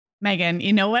Megan,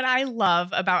 you know what I love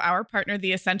about our partner,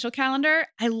 The Essential Calendar?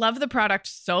 I love the product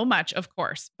so much, of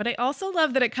course, but I also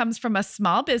love that it comes from a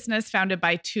small business founded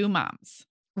by two moms.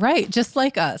 Right, just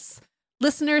like us.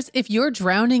 Listeners, if you're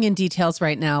drowning in details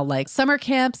right now, like summer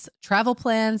camps, travel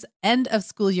plans, end of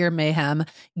school year mayhem,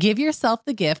 give yourself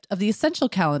the gift of The Essential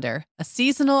Calendar, a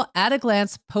seasonal,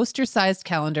 at-a-glance, poster-sized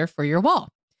calendar for your wall.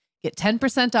 Get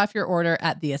 10% off your order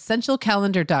at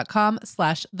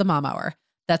theessentialcalendar.com/themomhour.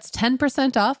 That's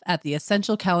 10% off at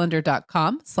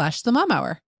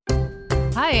theessentialcalendar.com/themomhour.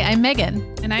 Hi, I'm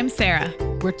Megan. And I'm Sarah.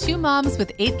 We're two moms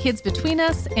with 8 kids between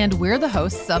us, and we're the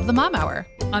hosts of The Mom Hour.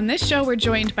 On this show, we're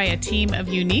joined by a team of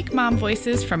unique mom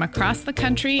voices from across the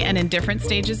country and in different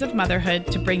stages of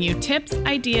motherhood to bring you tips,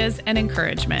 ideas, and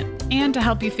encouragement, and to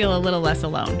help you feel a little less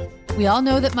alone. We all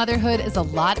know that motherhood is a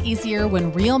lot easier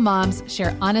when real moms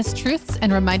share honest truths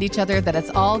and remind each other that it's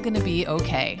all going to be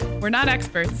okay. We're not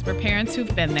experts. We're parents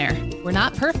who've been there. We're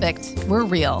not perfect. We're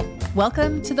real.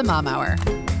 Welcome to The Mom Hour.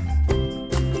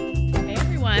 Hey,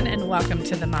 everyone, and welcome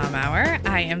to The Mom Hour.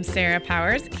 I am Sarah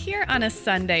Powers, here on a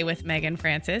Sunday with Megan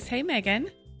Francis. Hey,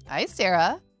 Megan. Hi,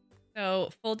 Sarah. So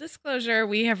full disclosure,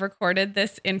 we have recorded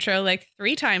this intro like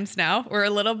 3 times now. We're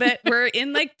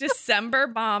in like December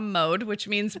mom mode, which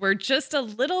means we're just a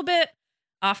little bit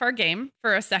off our game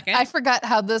for a second. I forgot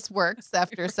how this works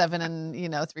after 7 and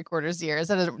 3/4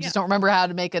 years. I just don't remember how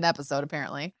to make an episode,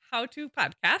 apparently. How to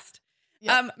podcast.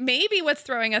 Yep. Maybe what's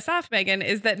throwing us off, Megan,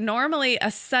 is that normally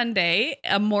a Sunday,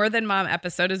 a More Than Mom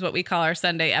episode is what we call our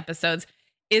Sunday episodes,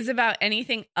 is about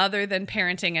anything other than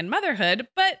parenting and motherhood.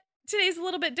 But today's a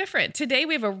little bit different. Today,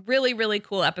 we have a really, really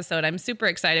cool episode. I'm super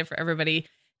excited for everybody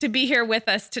to be here with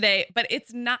us today, but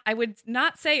I would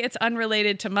not say it's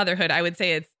unrelated to motherhood. I would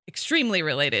say it's extremely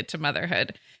related to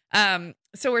motherhood. So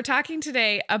we're talking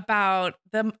today about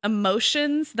the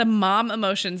emotions, the mom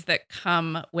emotions that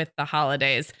come with the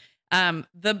holidays.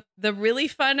 The really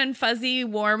fun and fuzzy,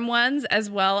 warm ones, as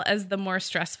well as the more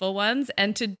stressful ones.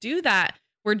 And to do that,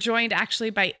 we're joined actually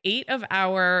by 8 of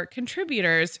our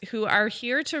contributors who are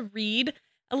here to read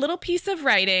a little piece of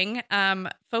writing,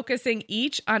 focusing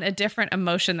each on a different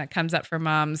emotion that comes up for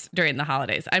moms during the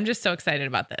holidays. I'm just so excited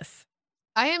about this.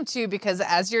 I am too, because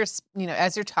as you're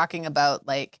talking about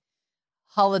like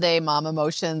holiday mom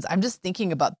emotions, I'm just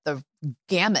thinking about the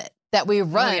gamut that we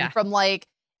run from like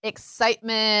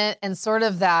excitement and sort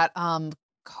of that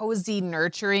cozy,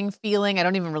 nurturing feeling. I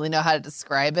don't even really know how to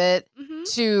describe it,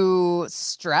 to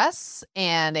stress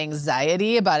and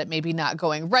anxiety about it maybe not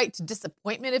going right, to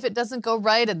disappointment if it doesn't go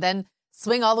right, and then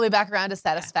swing all the way back around to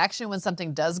satisfaction when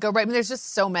something does go right. I mean, there's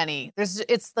just so many.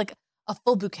 It's like a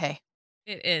full bouquet.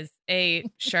 It is a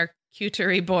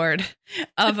charcuterie board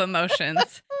of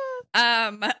emotions.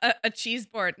 A cheese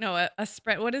board. No, a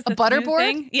spread. What is the butter new board?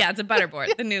 thing? Yeah, it's a butter board.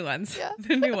 The new ones. Yeah.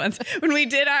 The new ones. When we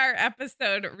did our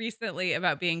episode recently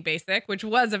about being basic, which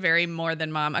was a very More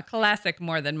Than Mom, a classic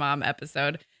More Than Mom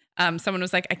episode, someone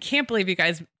was like, I can't believe you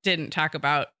guys didn't talk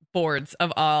about boards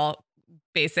of all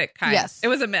basic kinds. Yes. It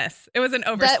was a miss. It was an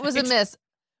oversight. That was a miss.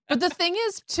 But the thing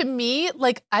is, to me,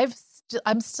 like I'm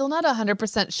still not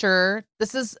 100% sure.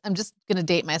 I'm just going to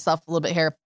date myself a little bit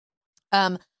here.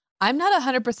 I'm not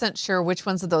 100% sure which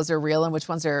ones of those are real and which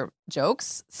ones are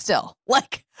jokes still.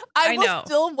 Like, I will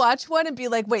still watch one and be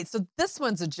like, wait, so this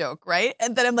one's a joke, right?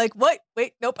 And then I'm like, what?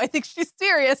 Wait, nope, I think she's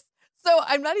serious. So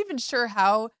I'm not even sure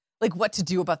what to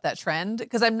do about that trend,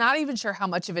 because I'm not even sure how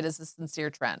much of it is a sincere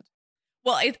trend.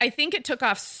 Well, I think it took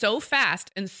off so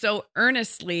fast and so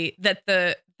earnestly that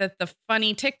the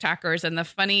funny TikTokers and the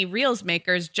funny Reels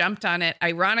makers jumped on it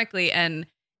ironically and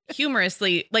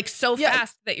humorously, like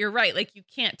fast that you're right. Like you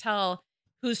can't tell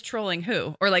who's trolling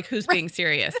who or like who's being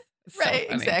serious. It's right,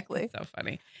 so exactly. It's so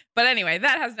funny. But anyway,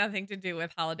 that has nothing to do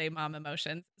with holiday mom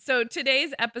emotions. So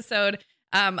today's episode,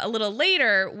 a little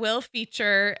later, will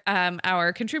feature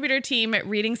our contributor team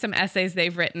reading some essays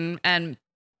they've written. And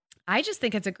I just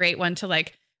think it's a great one to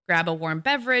like grab a warm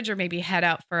beverage or maybe head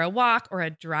out for a walk or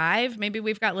a drive. Maybe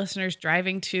we've got listeners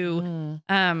driving to,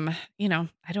 I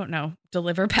don't know,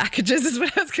 deliver packages is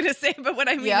what I was going to say. But what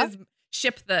I mean is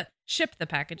ship the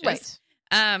packages.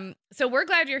 Right. So we're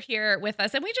glad you're here with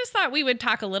us. And we just thought we would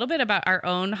talk a little bit about our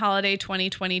own holiday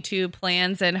 2022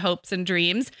 plans and hopes and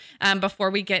dreams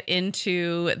before we get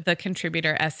into the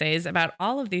contributor essays about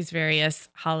all of these various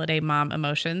holiday mom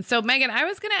emotions. So Megan, I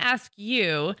was going to ask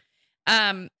you,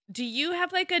 do you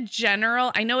have like a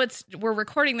general, I know we're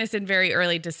recording this in very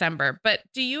early December, but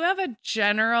do you have a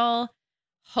general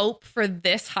hope for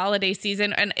this holiday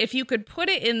season? And if you could put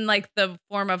it in like the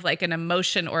form of like an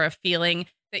emotion or a feeling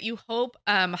that you hope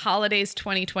holidays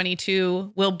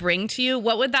 2022 will bring to you,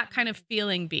 what would that kind of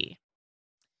feeling be?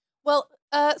 Well,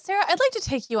 Sarah, I'd like to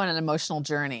take you on an emotional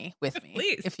journey with me,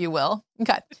 Please. if you will.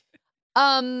 Okay.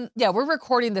 Yeah, we're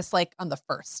recording this like on the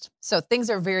 1st. So things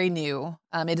are very new.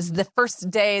 It is the first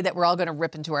day that we're all going to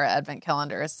rip into our advent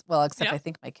calendars. Well, except I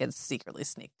think my kids secretly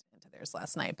sneaked into theirs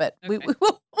last night, but we'll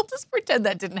just pretend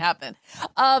that didn't happen.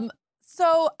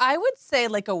 So I would say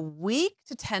like a week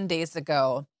to 10 days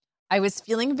ago, I was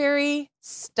feeling very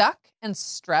stuck and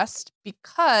stressed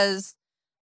because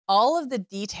all of the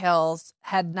details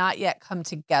had not yet come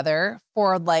together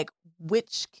for like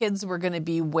which kids were going to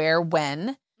be where,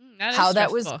 when, how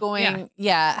that was going.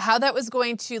 Yeah. How that was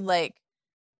going to like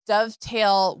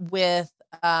dovetail with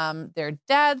their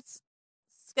dad's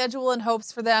schedule and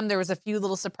hopes for them. There was a few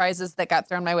little surprises that got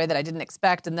thrown my way that I didn't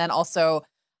expect. And then also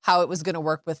how it was going to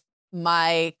work with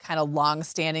my kind of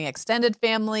long-standing extended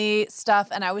family stuff.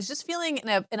 And I was just feeling in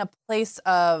a place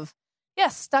of,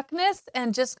 stuckness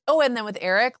and just, and then with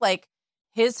Eric, like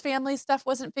his family stuff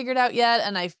wasn't figured out yet.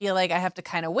 And I feel like I have to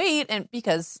kind of wait. And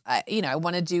because I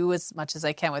want to do as much as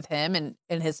I can with him and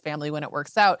his family when it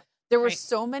works out. There were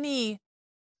so many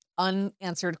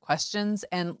unanswered questions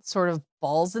and sort of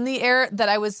balls in the air that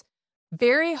I was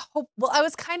I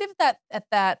was kind of at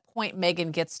that point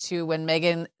Megan gets to when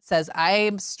Megan says,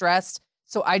 I'm stressed.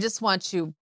 So I just want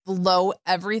to blow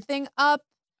everything up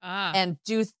and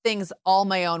do things all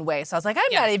my own way. So I was like,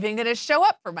 I'm not even going to show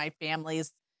up for my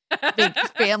family's big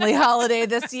family holiday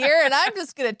this year. And I'm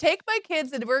just going to take my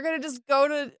kids and we're going to just go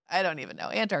to, I don't even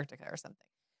know, Antarctica or something.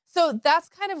 So that's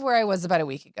kind of where I was about a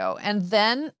week ago. And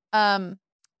then,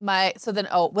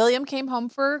 William came home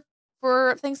for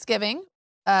Thanksgiving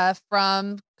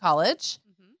from college.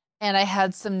 And I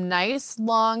had some nice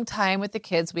long time with the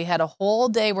kids. We had a whole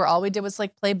day where all we did was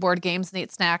like play board games and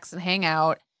eat snacks and hang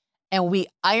out. And we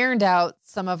ironed out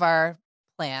some of our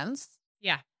plans.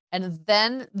 Yeah. And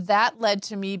then that led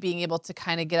to me being able to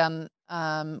kind of get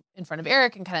on in front of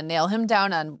Eric and kind of nail him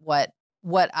down on what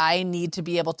I need to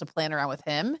be able to plan around with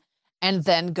him. And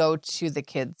then go to the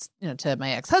kids, to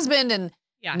my ex-husband and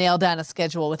nail down a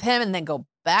schedule with him and then go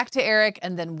back to Eric.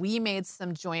 And then we made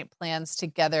some joint plans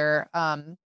together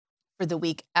for the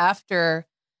week after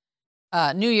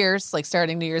New Year's, like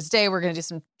starting New Year's Day. We're going to do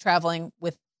some traveling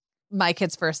with my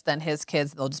kids first, then his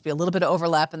kids. There'll just be a little bit of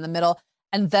overlap in the middle.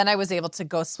 And then I was able to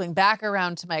go swing back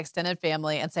around to my extended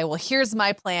family and say, well, here's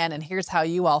my plan and here's how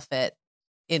you all fit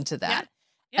into that.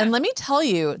 Yeah. And let me tell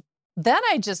you, then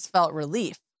I just felt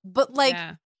relief. But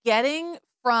getting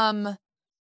from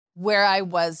where I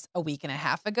was a week and a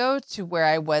half ago to where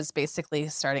I was basically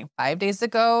starting 5 days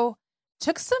ago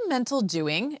took some mental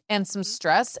doing and some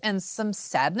stress and some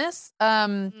sadness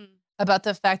about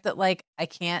the fact that like I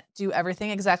can't do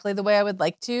everything exactly the way I would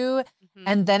like to.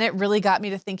 And then it really got me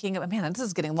to thinking, man, this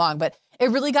is getting long, but it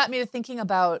really got me to thinking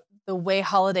about the way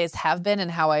holidays have been and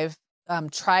how I've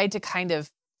tried to kind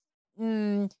of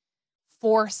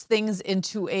force things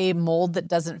into a mold that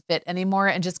doesn't fit anymore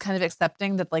and just kind of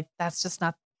accepting that like, that's just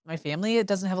not my family. It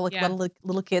doesn't have like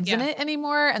little kids in it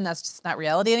anymore. And that's just not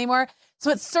reality anymore.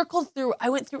 So it circled through, I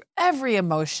went through every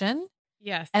emotion.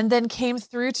 Yes. And then came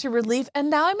through to relief. And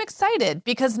now I'm excited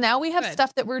because now we have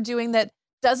stuff that we're doing that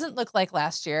doesn't look like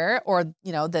last year or,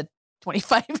 the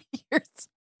 25 years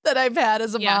that I've had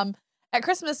as a mom at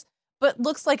Christmas, but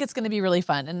looks like it's going to be really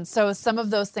fun. And so some of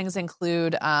those things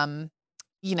include,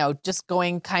 just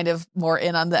going kind of more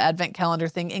in on the advent calendar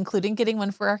thing, including getting one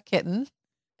for our kitten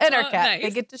and our cat. Nice. They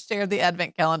get to share the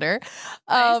advent calendar.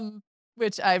 Nice.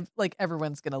 Which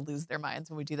everyone's going to lose their minds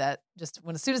when we do that. Just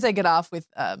as soon as I get off with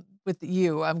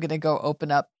you, I'm going to go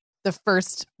open up the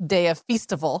first day of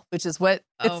Feastival, which is what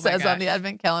it says on the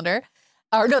advent calendar.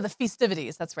 Or no, the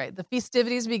festivities. That's right. The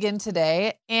festivities begin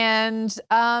today. And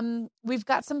we've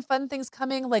got some fun things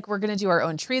coming. Like we're going to do our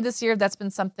own tree this year. That's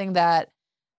been something that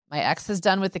my ex has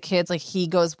done with the kids. Like he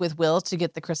goes with Will to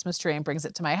get the Christmas tree and brings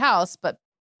it to my house. But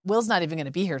Will's not even going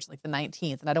to be here till like the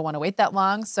 19th. And I don't want to wait that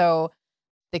long. So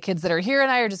the kids that are here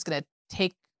and I are just going to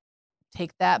take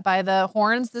that by the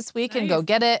horns this week and go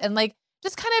get it. And like,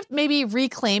 just kind of maybe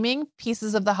reclaiming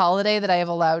pieces of the holiday that I have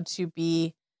allowed to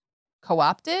be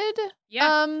co-opted.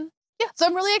 Yeah. So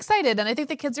I'm really excited. And I think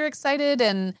the kids are excited.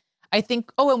 And I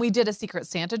think, and we did a Secret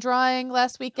Santa drawing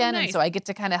last weekend. And so I get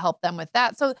to kind of help them with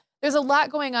that. So there's a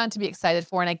lot going on to be excited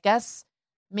for. And I guess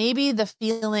maybe the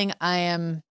feeling I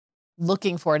am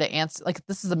looking for to answer, like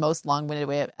this is the most long-winded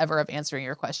way ever of answering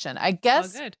your question. I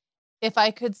guess if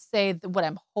I could say that what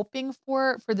I'm hoping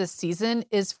for this season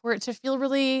is for it to feel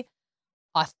really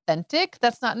authentic.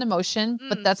 That's not an emotion,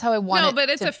 but that's how I want it. No, but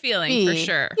it's a feeling for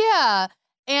sure. Yeah.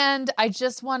 And I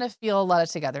just want to feel a lot of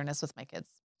togetherness with my kids.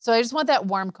 So I just want that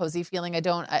warm, cozy feeling. It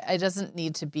doesn't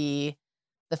need to be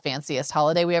the fanciest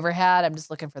holiday we ever had. I'm just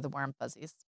looking for the warm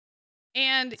fuzzies.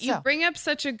 And you bring up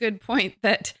such a good point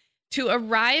that to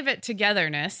arrive at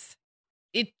togetherness,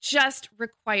 it just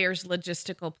requires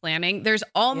logistical planning. There's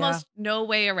almost no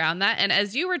way around that. And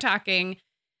as you were talking,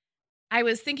 I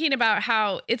was thinking about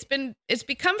how it's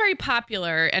become very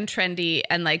popular and trendy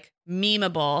and like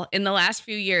memeable in the last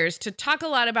few years to talk a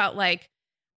lot about like,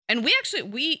 and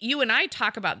you and I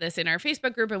talk about this in our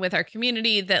Facebook group and with our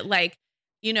community that like,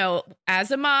 you know, as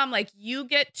a mom, like you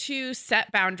get to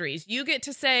set boundaries. You get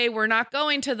to say, we're not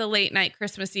going to the late night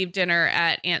Christmas Eve dinner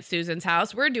at Aunt Susan's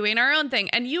house. We're doing our own thing.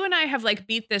 And you and I have like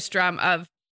beat this drum of,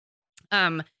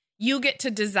 you get to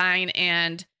design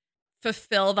and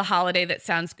fulfill the holiday that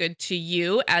sounds good to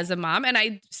you as a mom. And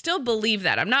I still believe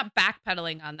that. I'm not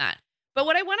backpedaling on that. But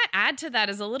what I want to add to that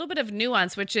is a little bit of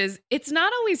nuance, which is it's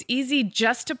not always easy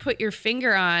just to put your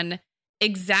finger on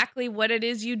exactly what it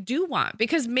is you do want,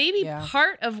 because maybe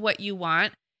part of what you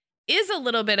want is a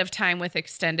little bit of time with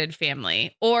extended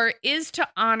family, or is to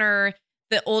honor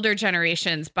the older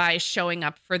generations by showing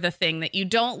up for the thing that you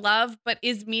don't love, but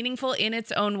is meaningful in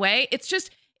its own way.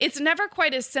 It's never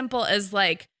quite as simple as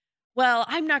like, well,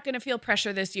 I'm not going to feel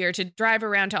pressure this year to drive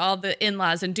around to all the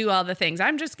in-laws and do all the things.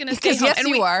 I'm just going to stay home. Yes,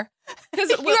 you are. Because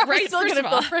right, first of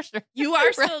all, you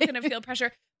are still going to feel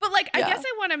pressure. But like, I guess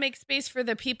I want to make space for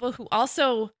the people who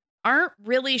also aren't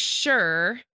really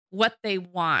sure what they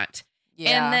want.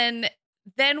 Yeah. And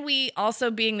then we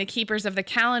also, being the keepers of the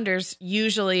calendars,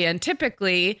 usually and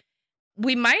typically,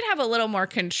 we might have a little more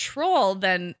control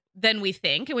than we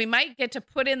think. And we might get to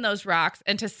put in those rocks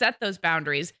and to set those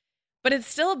boundaries. But it's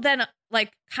still then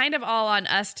like kind of all on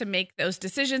us to make those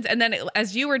decisions. And then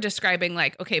as you were describing,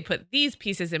 like, okay, put these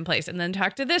pieces in place and then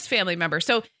talk to this family member.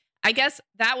 So I guess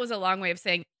that was a long way of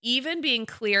saying even being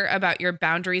clear about your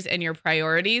boundaries and your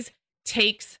priorities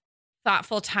takes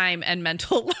thoughtful time and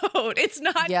mental load. It's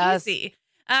not easy.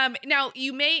 Now,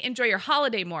 you may enjoy your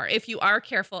holiday more if you are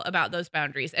careful about those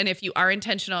boundaries. And if you are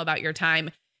intentional about your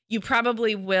time, you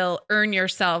probably will earn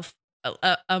yourself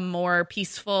a more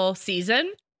peaceful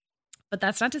season. But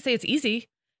that's not to say it's easy.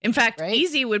 In fact,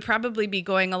 easy would probably be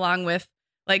going along with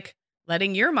like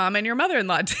letting your mom and your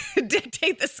mother-in-law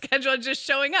dictate the schedule and just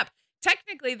showing up.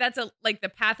 Technically, that's like the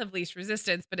path of least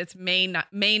resistance, but it may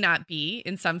not be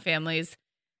in some families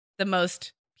the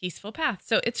most peaceful path.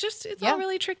 So it's all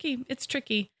really tricky. It's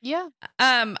tricky. Yeah.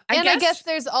 I guess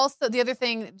there's also the other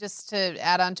thing, just to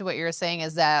add on to what you were saying,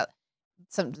 is that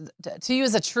to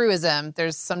use a truism,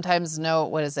 there's sometimes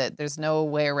there's no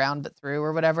way around but through,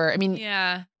 or whatever. I mean,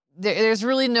 there's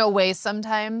really no way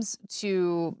sometimes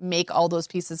to make all those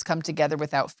pieces come together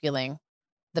without feeling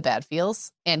the bad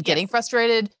feels and getting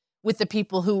frustrated with the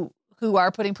people who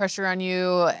are putting pressure on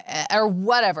you or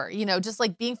whatever, you know, just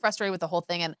like being frustrated with the whole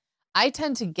thing. And I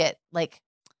tend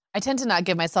to not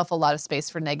give myself a lot of space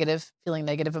for feeling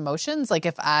negative emotions. Like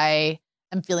if I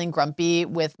am feeling grumpy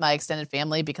with my extended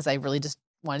family because I really just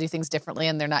want to do things differently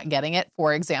and they're not getting it,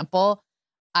 for example,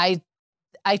 I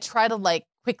try to like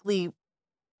quickly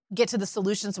get to the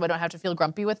solution so I don't have to feel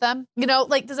grumpy with them. You know,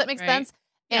 like, does that make sense?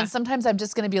 And sometimes I'm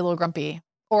just going to be a little grumpy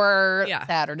or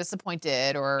sad or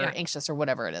disappointed or anxious or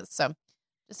whatever it is. So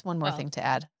just one more thing to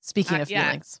add. Speaking of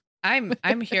feelings.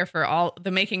 I'm here for all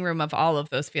the making room of all of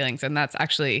those feelings. And that's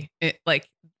actually like,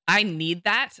 I need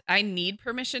that. I need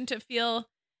permission to feel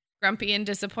grumpy and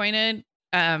disappointed.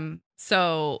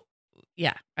 So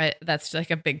yeah, that's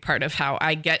like a big part of how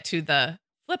I get to the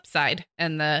flip side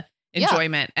and the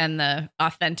enjoyment and the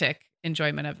authentic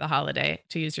enjoyment of the holiday,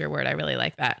 to use your word. I really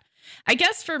like that. I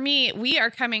guess for me, we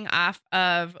are coming off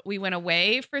of, we went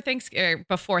away for Thanksgiving,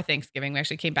 before Thanksgiving. We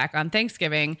actually came back on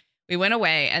Thanksgiving. We went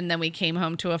away and then we came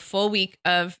home to a full week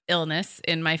of illness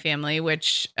in my family,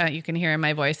 which you can hear in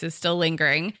my voice is still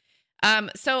lingering.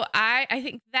 So I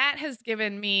think that has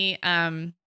given me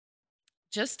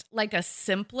just like a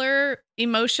simpler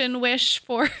emotion wish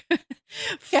for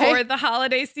the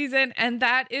holiday season. And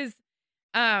that is,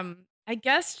 I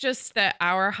guess, just that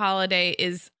our holiday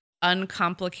is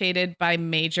uncomplicated by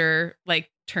major like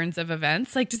turns of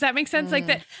events. Like, does that make sense? Like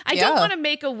that, I don't want to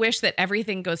make a wish that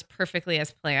everything goes perfectly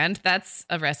as planned. That's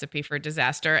a recipe for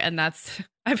disaster. And that's,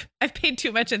 I've paid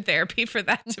too much in therapy for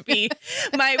that to be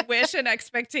my wish and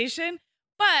expectation.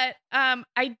 But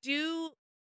I do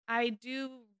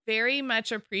very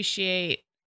much appreciate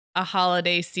a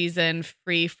holiday season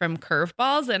free from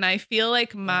curveballs. And I feel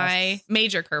like my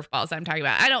major curveballs I'm talking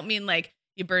about, I don't mean like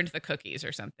you burned the cookies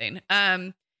or something.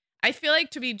 I feel like,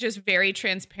 to be just very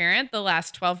transparent, the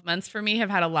last 12 months for me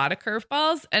have had a lot of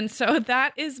curveballs. And so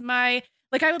that is my,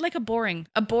 like, I would like a boring,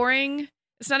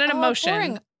 it's not an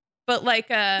emotion, but like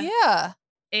an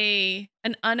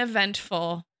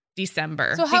uneventful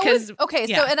December. So how because, so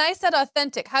and I said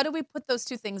authentic. How do we put those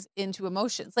two things into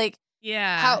emotions? Like,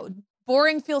 how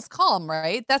boring feels calm,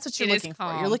 right? That's what you're looking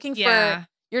for. You're looking for,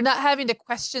 you're not having to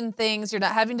question things. You're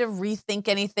not having to rethink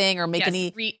anything or make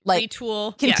any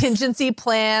retool contingency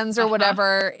plans or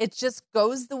whatever. It just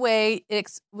goes the way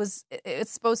it's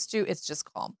supposed to. It's just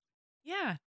calm.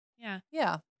 Yeah. I'm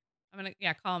going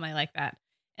to, calm. I like that.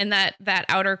 And that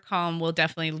outer calm will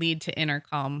definitely lead to inner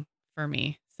calm for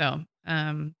me. So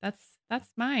that's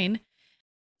mine.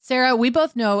 Sarah, we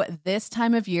both know this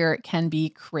time of year can be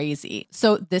crazy.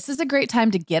 So this is a great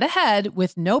time to get ahead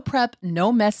with no prep,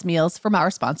 no mess meals from our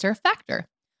sponsor, Factor.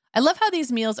 I love how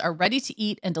these meals are ready to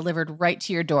eat and delivered right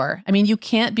to your door. I mean, you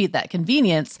can't beat that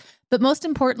convenience, but most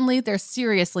importantly, they're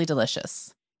seriously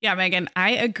delicious. Yeah, Megan, I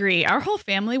agree. Our whole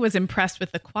family was impressed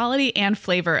with the quality and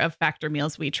flavor of Factor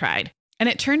meals we tried. And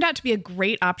it turned out to be a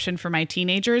great option for my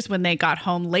teenagers when they got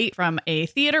home late from a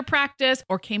theater practice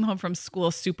or came home from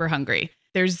school super hungry.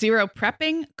 There's zero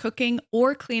prepping, cooking,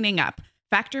 or cleaning up.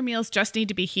 Factor meals just need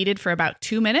to be heated for about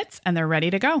 2 minutes and they're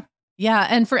ready to go. Yeah,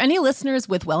 and for any listeners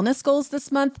with wellness goals this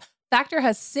month, Factor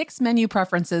has 6 menu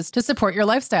preferences to support your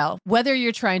lifestyle. Whether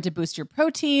you're trying to boost your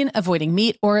protein, avoiding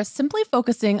meat, or simply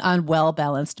focusing on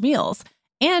well-balanced meals.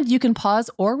 And you can pause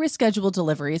or reschedule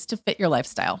deliveries to fit your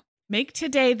lifestyle. Make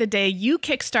today the day you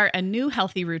kickstart a new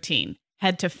healthy routine.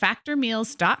 Head to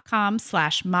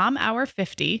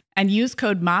factormeals.com/momhour50 and use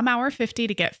code momhour50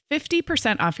 to get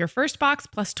 50% off your first box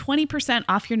plus 20%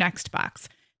 off your next box.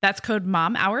 That's code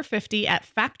momhour50 at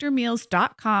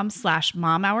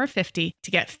factormeals.com/momhour50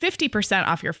 to get 50%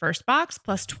 off your first box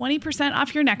plus 20%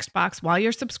 off your next box while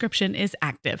your subscription is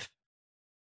active.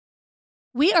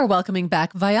 We are welcoming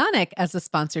back Vionic as a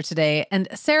sponsor today. And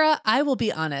Sarah, I will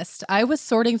be honest, I was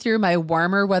sorting through my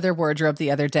warmer weather wardrobe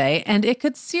the other day, and it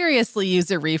could seriously use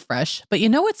a refresh. But you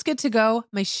know what's good to go?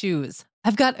 My shoes.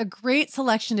 I've got a great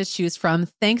selection to choose from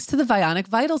thanks to the Vionic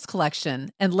Vitals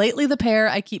collection. And lately, the pair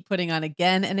I keep putting on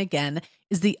again and again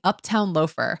is the Uptown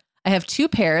Loafer. I have 2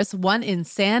 pairs, one in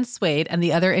sand suede and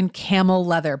the other in camel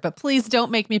leather. But please don't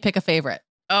make me pick a favorite.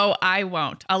 Oh, I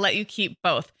won't. I'll let you keep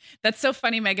both. That's so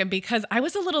funny, Megan, because I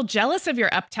was a little jealous of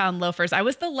your Uptown loafers. I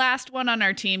was the last one on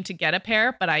our team to get a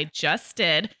pair, but I just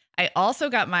did. I also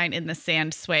got mine in the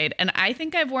sand suede, and I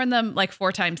think I've worn them like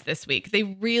 4 times this week. They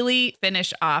really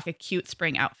finish off a cute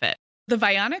spring outfit. The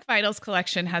Vionic Vitals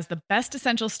collection has the best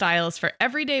essential styles for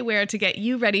everyday wear to get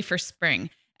you ready for spring.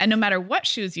 And no matter what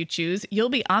shoes you choose, you'll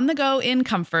be on the go in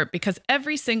comfort because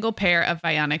every single pair of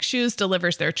Vionic shoes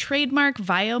delivers their trademark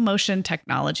VioMotion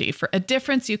technology for a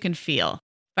difference you can feel.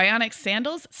 Vionic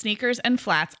sandals, sneakers, and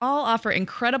flats all offer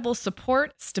incredible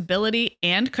support, stability,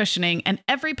 and cushioning, and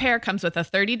every pair comes with a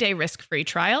 30-day risk-free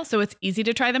trial, so it's easy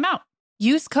to try them out.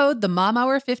 Use code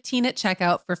TheMomHour15 at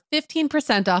checkout for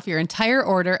 15% off your entire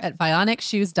order at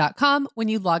VionicShoes.com when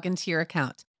you log into your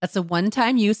account. That's a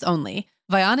one-time use only.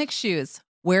 Vionic Shoes.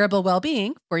 Wearable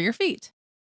well-being for your feet.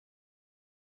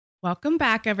 Welcome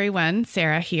back, everyone.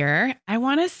 Sarah here. I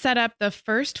want to set up the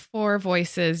first 4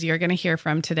 voices you're going to hear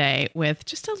from today with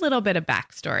just a little bit of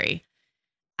backstory.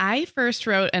 I first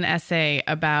wrote an essay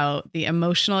about the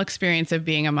emotional experience of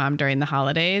being a mom during the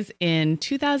holidays in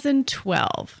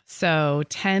 2012, so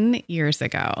 10 years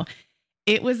ago.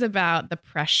 It was about the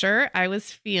pressure I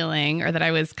was feeling or that I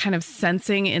was kind of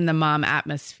sensing in the mom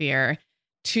atmosphere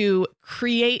to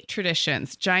create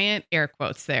traditions, giant air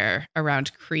quotes there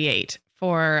around create,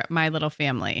 for my little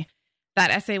family. That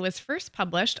essay was first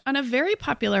published on a very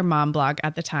popular mom blog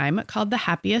at the time called The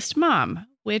Happiest Mom,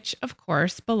 which of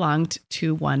course belonged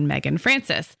to one Megan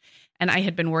Francis. And I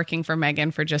had been working for Megan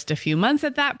for just a few months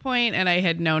at that point, and I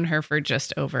had known her for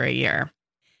just over a year.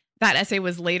 That essay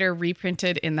was later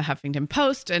reprinted in the Huffington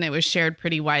Post, and it was shared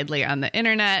pretty widely on the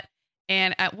internet.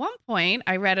 And at one point,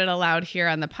 I read it aloud here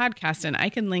on the podcast, and I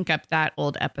can link up that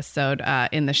old episode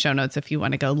in the show notes if you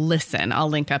want to go listen. I'll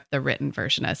link up the written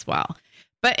version as well.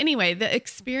 But anyway, the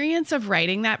experience of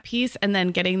writing that piece and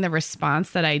then getting the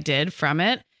response that I did from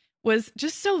it was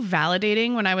just so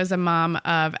validating when I was a mom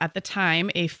of, at the time,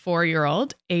 a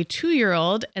 4-year-old, a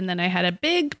 2-year-old, and then I had a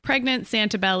big pregnant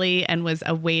Santa belly and was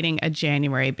awaiting a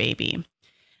January baby.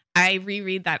 I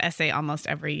reread that essay almost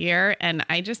every year, and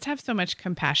I just have so much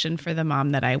compassion for the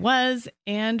mom that I was,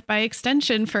 and by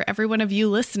extension, for every one of you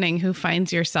listening who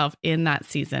finds yourself in that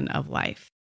season of life.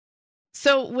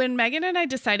 So when Megan and I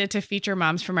decided to feature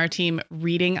moms from our team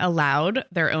reading aloud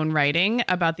their own writing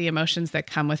about the emotions that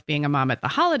come with being a mom at the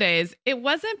holidays, it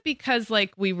wasn't because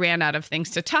we ran out of things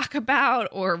to talk about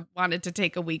or wanted to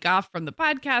take a week off from the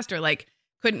podcast or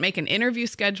couldn't make an interview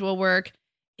schedule work.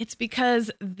 It's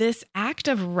because this act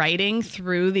of writing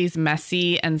through these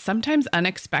messy and sometimes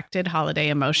unexpected holiday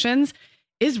emotions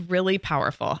is really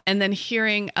powerful. And then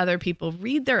hearing other people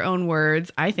read their own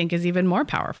words, I think, is even more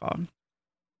powerful.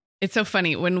 It's so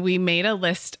funny. When we made a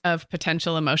list of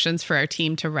potential emotions for our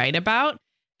team to write about,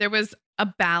 there was a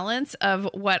balance of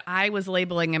what I was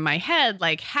labeling in my head,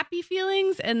 like happy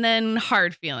feelings and then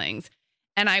hard feelings.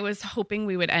 And I was hoping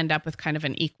we would end up with kind of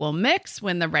an equal mix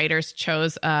when the writers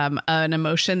chose an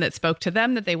emotion that spoke to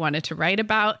them that they wanted to write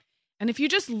about. And if you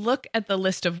just look at the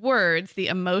list of words, the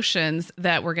emotions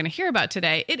that we're going to hear about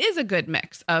today, it is a good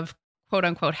mix of quote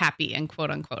unquote happy and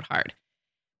quote unquote hard.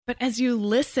 But as you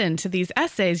listen to these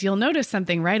essays, you'll notice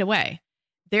something right away.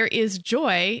 There is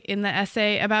joy in the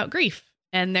essay about grief,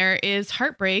 and there is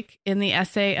heartbreak in the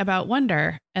essay about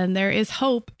wonder, and there is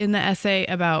hope in the essay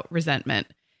about resentment.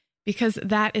 Because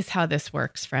that is how this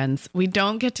works, friends. We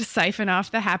don't get to siphon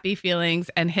off the happy feelings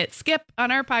and hit skip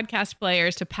on our podcast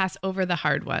players to pass over the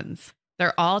hard ones.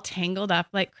 They're all tangled up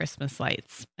like Christmas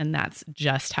lights, and that's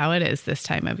just how it is this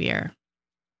time of year.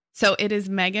 So it is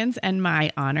Megan's and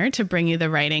my honor to bring you the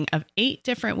writing of 8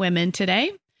 different women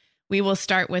today. We will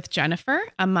start with Jennifer,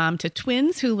 a mom to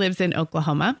twins who lives in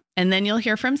Oklahoma. And then you'll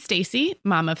hear from Stacy,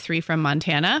 mom of 3 from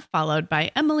Montana, followed by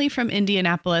Emily from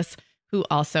Indianapolis, who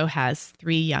also has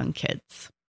 3 young kids.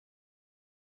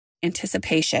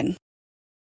 Anticipation.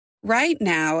 Right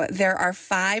now, there are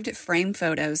 5 frame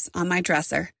photos on my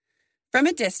dresser. From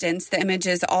a distance, the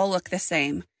images all look the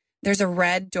same. There's a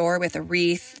red door with a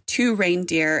wreath, 2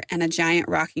 reindeer, and a giant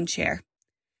rocking chair.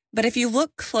 But if you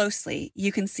look closely,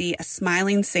 you can see a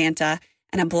smiling Santa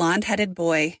and a blonde-headed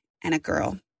boy and a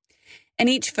girl. In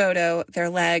each photo, their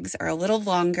legs are a little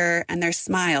longer and their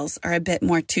smiles are a bit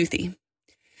more toothy.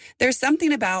 There's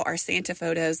something about our Santa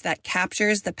photos that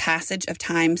captures the passage of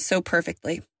time so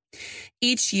perfectly.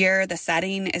 Each year, the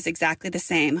setting is exactly the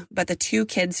same, but the 2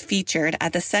 kids featured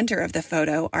at the center of the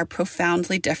photo are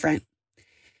profoundly different.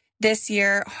 This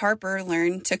year, Harper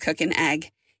learned to cook an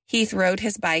egg. Heath rode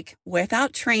his bike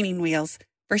without training wheels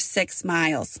for 6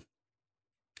 miles.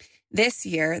 This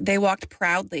year, they walked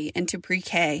proudly into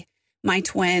pre-K. My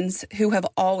twins, who have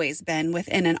always been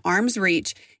within an arm's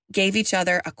reach, gave each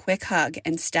other a quick hug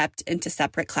and stepped into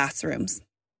separate classrooms.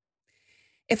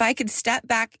 If I could step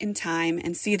back in time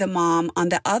and see the mom on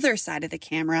the other side of the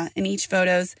camera in each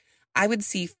photos, I would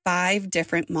see 5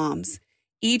 different moms,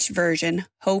 each version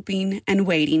hoping and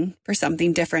waiting for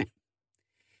something different.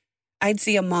 I'd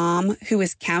see a mom who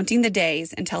was counting the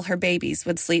days until her babies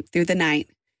would sleep through the night,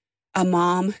 a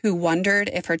mom who wondered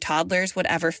if her toddlers would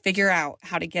ever figure out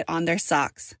how to get on their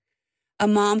socks, a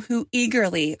mom who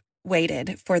eagerly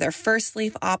waited for their first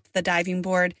leap off the diving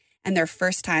board and their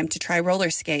first time to try roller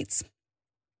skates.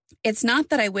 It's not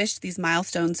that I wished these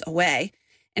milestones away.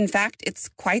 In fact, it's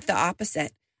quite the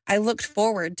opposite. I looked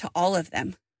forward to all of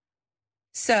them.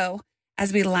 So,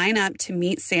 as we line up to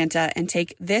meet Santa and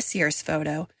take this year's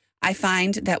photo, I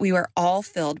find that we were all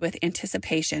filled with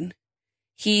anticipation.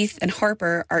 Heath and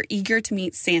Harper are eager to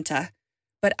meet Santa,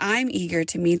 but I'm eager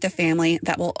to meet the family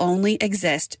that will only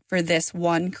exist for this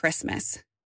one Christmas.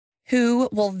 Who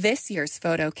will this year's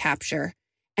photo capture,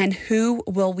 and who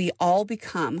will we all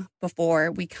become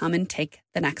before we come and take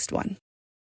the next one?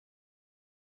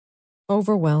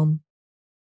 Overwhelm.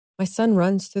 My son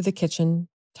runs through the kitchen,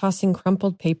 tossing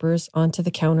crumpled papers onto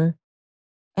the counter.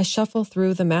 I shuffle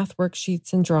through the math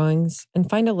worksheets and drawings and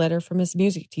find a letter from his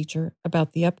music teacher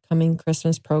about the upcoming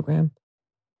Christmas program.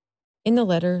 In the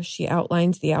letter, she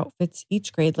outlines the outfits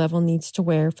each grade level needs to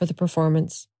wear for the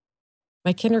performance.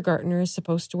 My kindergartner is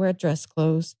supposed to wear dress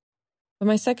clothes, but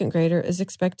my second grader is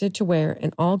expected to wear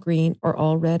an all green or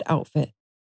all red outfit,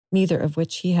 neither of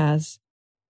which he has.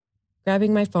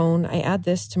 Grabbing my phone, I add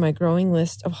this to my growing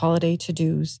list of holiday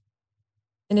to-dos.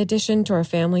 In addition to our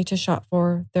family to shop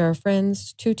for, there are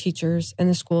friends, 2 teachers, and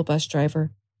the school bus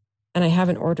driver, and I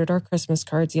haven't ordered our Christmas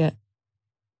cards yet.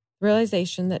 The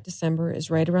realization that December is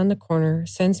right around the corner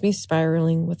sends me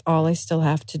spiraling with all I still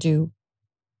have to do.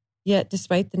 Yet,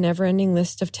 despite the never-ending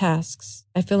list of tasks,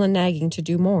 I feel a nagging to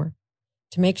do more,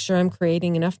 to make sure I'm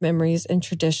creating enough memories and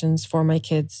traditions for my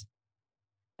kids.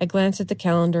 I glance at the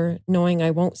calendar, knowing I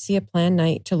won't see a planned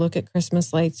night to look at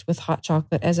Christmas lights with hot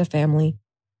chocolate as a family.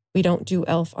 We don't do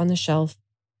Elf on the Shelf,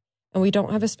 and we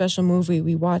don't have a special movie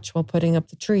we watch while putting up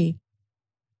the tree.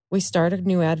 We start a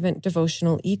new Advent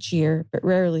devotional each year, but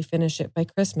rarely finish it by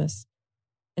Christmas.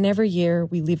 And every year,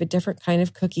 we leave a different kind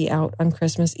of cookie out on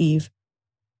Christmas Eve.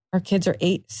 Our kids are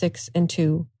 8, 6, and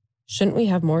 2. Shouldn't we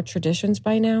have more traditions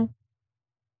by now?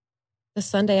 The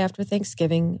Sunday after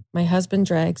Thanksgiving, my husband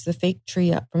drags the fake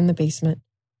tree up from the basement.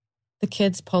 The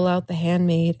kids pull out the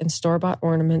handmade and store-bought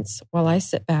ornaments while I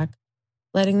sit back,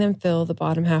 letting them fill the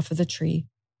bottom half of the tree.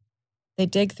 They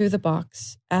dig through the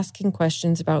box, asking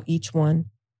questions about each one.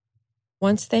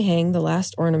 Once they hang the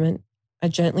last ornament, I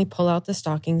gently pull out the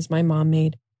stockings my mom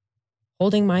made.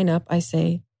 Holding mine up, I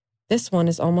say, "This one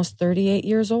is almost 38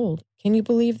 years old. Can you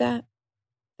believe that?"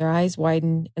 Their eyes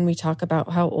widen, and we talk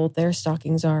about how old their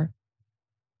stockings are.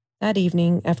 That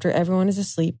evening, after everyone is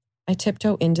asleep, I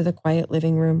tiptoe into the quiet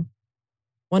living room.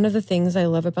 One of the things I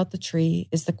love about the tree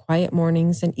is the quiet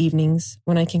mornings and evenings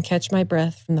when I can catch my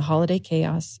breath from the holiday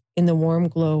chaos in the warm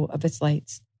glow of its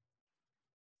lights.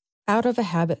 Out of a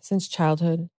habit since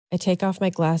childhood, I take off my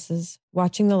glasses,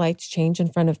 watching the lights change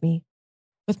in front of me.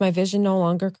 With my vision no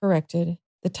longer corrected,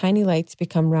 the tiny lights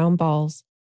become round balls.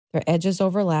 Their edges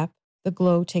overlap, the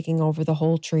glow taking over the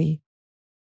whole tree.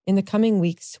 In the coming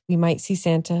weeks, we might see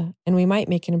Santa, and we might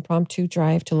make an impromptu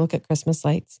drive to look at Christmas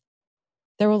lights.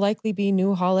 There will likely be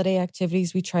new holiday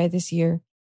activities we try this year,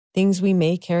 things we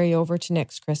may carry over to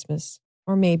next Christmas,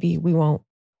 or maybe we won't.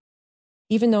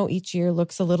 Even though each year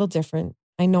looks a little different,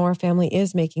 I know our family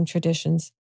is making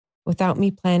traditions, without me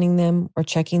planning them or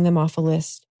checking them off a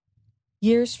list.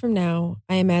 Years from now,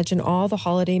 I imagine all the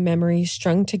holiday memories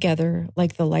strung together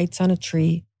like the lights on a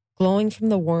tree, glowing from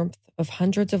the warmth of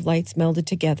hundreds of lights melded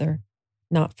together,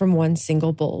 not from one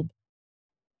single bulb.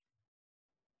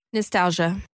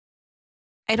 Nostalgia.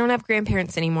 I don't have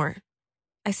grandparents anymore.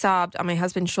 I sobbed on my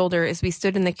husband's shoulder as we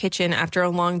stood in the kitchen after a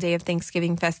long day of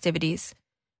Thanksgiving festivities.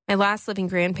 My last living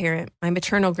grandparent, my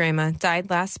maternal grandma, died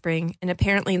last spring, and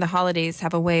apparently the holidays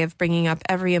have a way of bringing up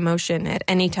every emotion at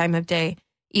any time of day,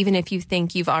 even if you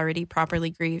think you've already properly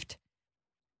grieved.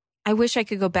 I wish I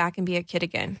could go back and be a kid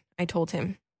again, I told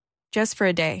him. Just for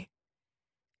a day.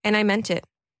 And I meant it.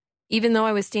 Even though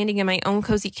I was standing in my own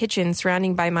cozy kitchen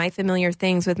surrounded by my familiar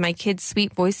things with my kids'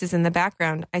 sweet voices in the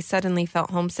background, I suddenly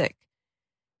felt homesick.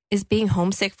 Is being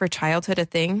homesick for childhood a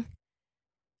thing?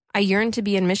 I yearned to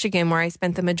be in Michigan where I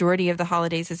spent the majority of the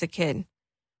holidays as a kid.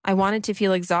 I wanted to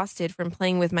feel exhausted from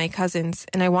playing with my cousins,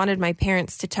 and I wanted my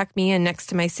parents to tuck me in next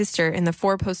to my sister in the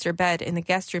 4-poster bed in the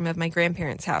guest room of my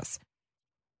grandparents' house.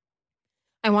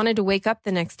 I wanted to wake up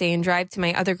the next day and drive to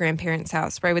my other grandparents'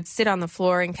 house where I would sit on the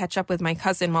floor and catch up with my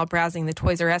cousin while browsing the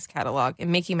Toys R Us catalog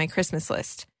and making my Christmas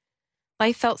list.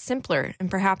 Life felt simpler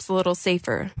and perhaps a little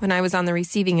safer when I was on the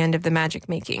receiving end of the magic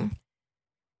making.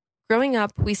 Growing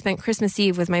up, we spent Christmas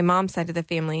Eve with my mom's side of the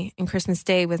family and Christmas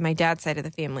Day with my dad's side of the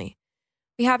family.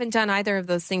 We haven't done either of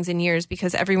those things in years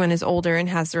because everyone is older and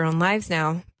has their own lives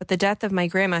now, but the death of my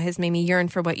grandma has made me yearn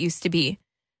for what used to be.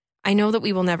 I know that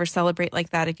we will never celebrate like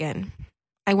that again.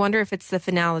 I wonder if it's the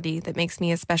finality that makes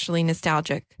me especially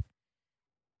nostalgic.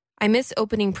 I miss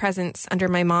opening presents under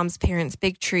my mom's parents'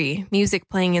 big tree, music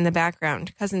playing in the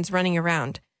background, cousins running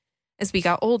around. As we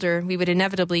got older, we would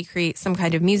inevitably create some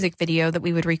kind of music video that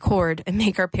we would record and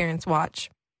make our parents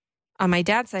watch. On my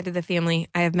dad's side of the family,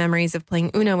 I have memories of playing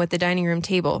Uno at the dining room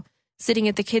table, sitting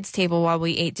at the kids' table while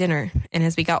we ate dinner, and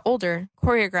as we got older,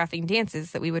 choreographing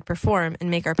dances that we would perform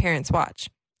and make our parents watch.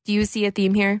 Do you see a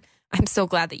theme here? I'm so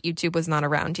glad that YouTube was not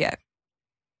around yet.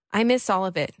 I miss all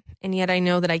of it, and yet I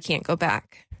know that I can't go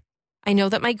back. I know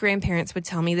that my grandparents would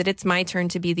tell me that it's my turn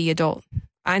to be the adult.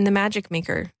 I'm the magic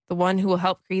maker, the one who will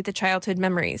help create the childhood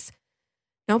memories.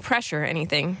 No pressure or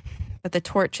anything, but the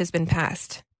torch has been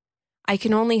passed. I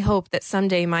can only hope that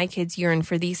someday my kids yearn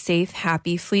for these safe,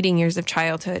 happy, fleeting years of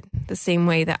childhood, the same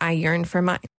way that I yearn for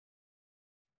mine.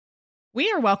 We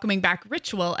are welcoming back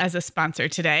Ritual as a sponsor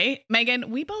today.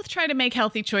 Megan, we both try to make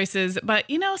healthy choices, but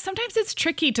sometimes it's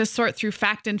tricky to sort through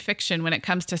fact and fiction when it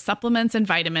comes to supplements and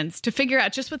vitamins to figure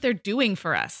out just what they're doing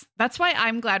for us. That's why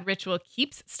I'm glad Ritual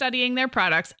keeps studying their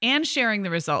products and sharing the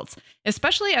results,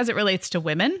 especially as it relates to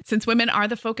women, since women are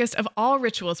the focus of all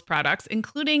Ritual's products,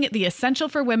 including the Essential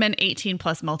for Women 18+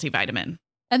 multivitamin.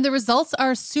 And the results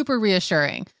are super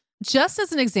reassuring. Just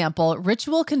as an example,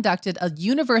 Ritual conducted a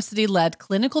university-led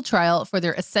clinical trial for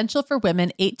their Essential for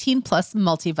Women 18+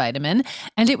 multivitamin,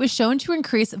 and it was shown to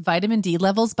increase vitamin D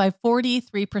levels by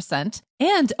 43%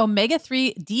 and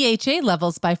omega-3 DHA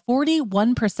levels by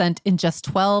 41% in just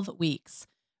 12 weeks.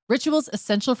 Ritual's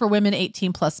Essential for Women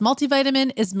 18+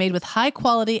 multivitamin is made with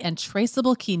high-quality and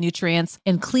traceable key nutrients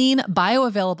in clean,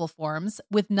 bioavailable forms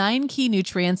with 9 key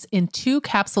nutrients in 2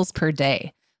 capsules per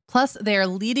day. Plus, they are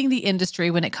leading the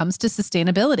industry when it comes to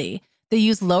sustainability. They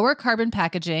use lower carbon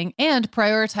packaging and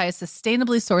prioritize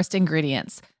sustainably sourced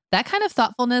ingredients. That kind of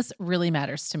thoughtfulness really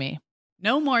matters to me.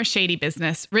 No more shady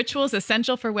business. Ritual's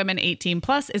Essential for Women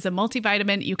 18+ is a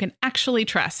multivitamin you can actually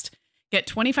trust. Get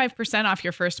 25% off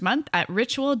your first month at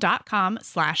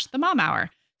ritual.com/themomhour.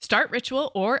 Start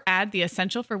Ritual or add the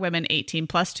Essential for Women 18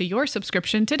 Plus to your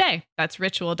subscription today. That's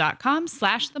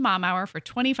ritual.com/themomhour for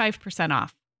 25%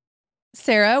 off.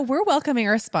 Sarah, we're welcoming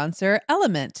our sponsor,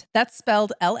 Element. That's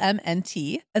spelled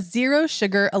LMNT, a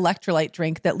zero-sugar electrolyte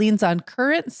drink that leans on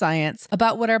current science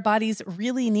about what our bodies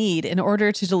really need in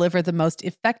order to deliver the most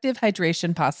effective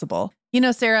hydration possible. You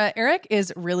know, Sarah, Eric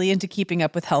is really into keeping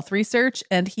up with health research,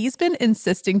 and he's been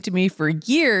insisting to me for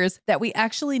years that we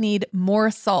actually need more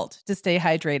salt to stay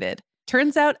hydrated.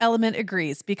 Turns out Element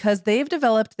agrees because they've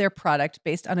developed their product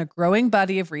based on a growing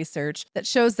body of research that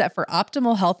shows that for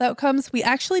optimal health outcomes, we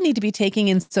actually need to be taking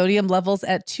in sodium levels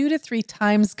at 2 to 3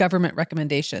 times government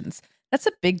recommendations. That's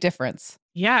a big difference.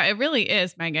 Yeah, it really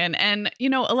is, Megan. And,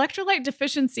 electrolyte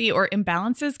deficiency or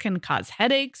imbalances can cause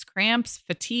headaches, cramps,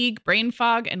 fatigue, brain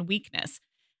fog, and weakness.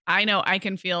 I know I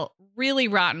can feel really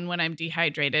rotten when I'm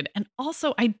dehydrated. And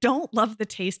also, I don't love the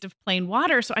taste of plain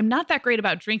water, so I'm not that great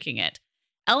about drinking it.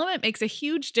 Element makes a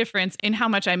huge difference in how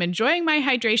much I'm enjoying my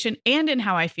hydration and in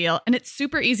how I feel, and it's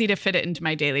super easy to fit it into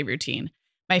my daily routine.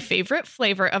 My favorite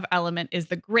flavor of Element is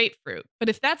the grapefruit, but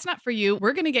if that's not for you,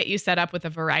 we're going to get you set up with a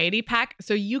variety pack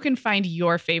so you can find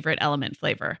your favorite Element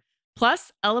flavor.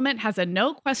 Plus, Element has a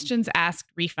no questions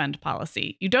asked refund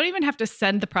policy. You don't even have to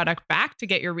send the product back to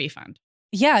get your refund.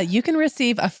 Yeah, you can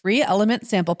receive a free Element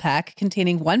sample pack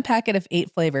containing 1 packet of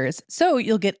 8 flavors. So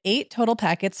you'll get 8 total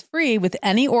packets free with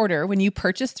any order when you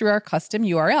purchase through our custom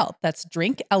URL. That's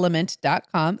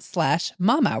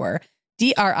drinkelement.com/momhour,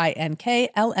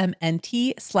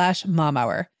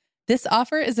 DRINKLMNT/momhour. This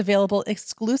offer is available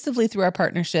exclusively through our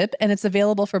partnership, and it's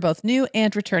available for both new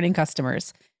and returning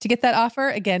customers. To get that offer,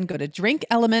 again, go to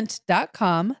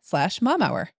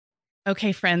drinkelement.com/momhour.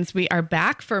 Okay, friends, we are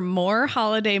back for more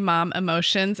holiday mom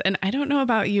emotions. And I don't know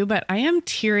about you, but I am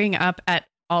tearing up at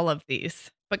all of these,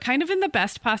 but kind of in the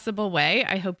best possible way.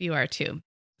 I hope you are too.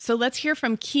 So let's hear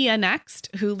from Kia next,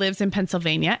 who lives in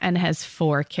Pennsylvania and has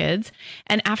 4 kids.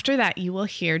 And after that, you will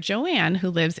hear Joanne, who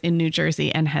lives in New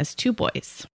Jersey and has 2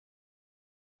 boys.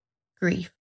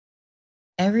 Grief.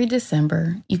 Every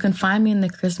December, you can find me in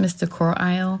the Christmas decor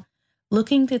aisle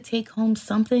looking to take home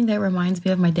something that reminds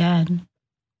me of my dad.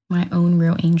 My own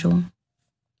real angel.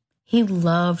 He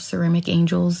loved ceramic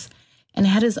angels and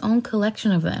had his own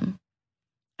collection of them.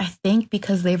 I think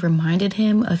because they reminded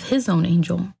him of his own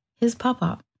angel, his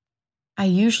pop-up. I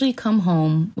usually come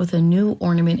home with a new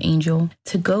ornament angel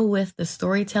to go with the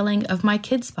storytelling of my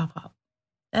kids' pop-up.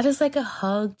 That is like a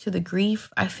hug to the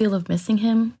grief I feel of missing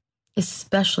him,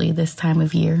 especially this time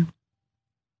of year.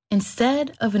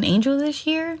 Instead of an angel this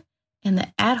year, in the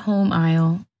at-home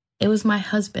aisle, it was my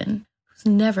husband,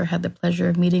 never had the pleasure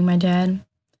of meeting my dad,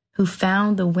 who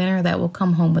found the winner that will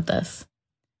come home with us,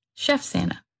 Chef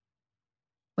Santa.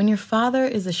 When your father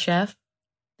is a chef,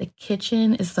 the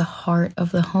kitchen is the heart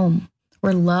of the home,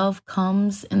 where love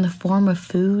comes in the form of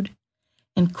food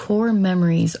and core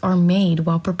memories are made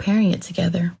while preparing it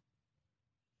together.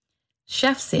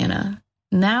 Chef Santa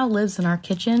now lives in our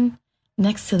kitchen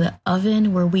next to the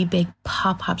oven where we bake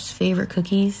Pop-Pop's favorite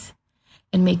cookies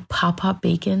and make Pop-Pop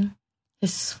bacon,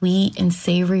 his sweet and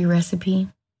savory recipe.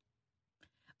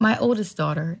 My oldest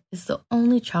daughter is the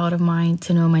only child of mine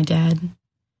to know my dad,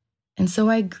 and so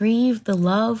I grieve the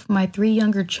love my 3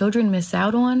 younger children miss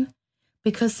out on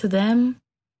because to them,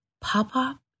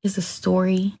 Pop-Pop is a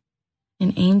story,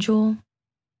 an angel,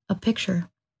 a picture.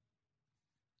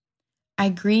 I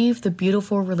grieve the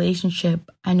beautiful relationship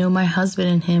I know my husband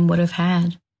and him would have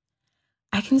had.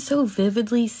 I can so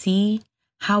vividly see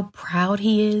how proud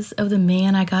he is of the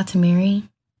man I got to marry.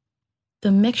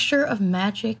 The mixture of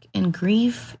magic and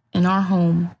grief in our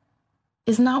home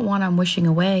is not one I'm wishing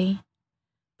away,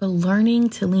 but learning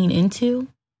to lean into.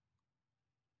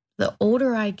 The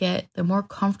older I get, the more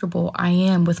comfortable I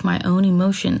am with my own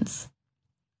emotions.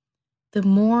 The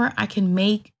more I can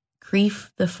make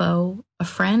grief the foe a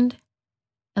friend,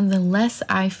 and the less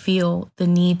I feel the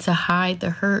need to hide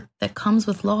the hurt that comes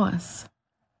with loss,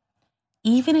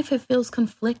 even if it feels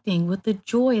conflicting with the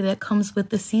joy that comes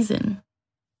with the season.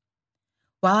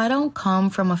 While I don't come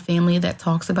from a family that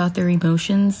talks about their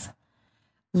emotions,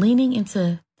 leaning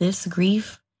into this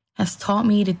grief has taught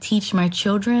me to teach my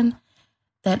children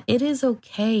that it is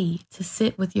okay to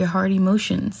sit with your hard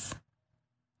emotions.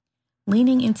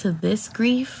 Leaning into this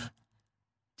grief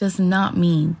does not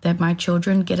mean that my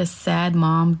children get a sad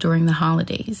mom during the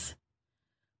holidays,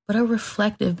 but a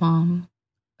reflective mom,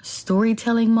 a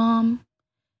storytelling mom,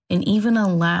 and even a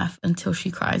laugh until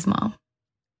she cries mom.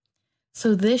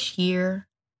 So this year,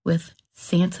 with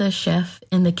Santa Chef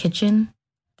in the kitchen,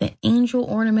 the angel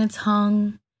ornaments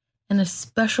hung, and the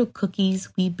special cookies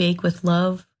we bake with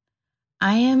love,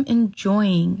 I am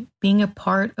enjoying being a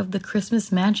part of the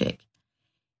Christmas magic,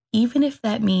 even if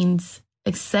that means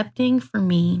accepting for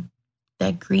me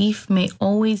that grief may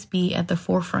always be at the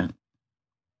forefront.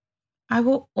 I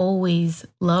will always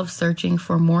love searching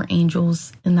for more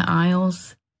angels in the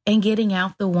aisles and getting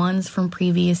out the ones from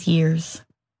previous years.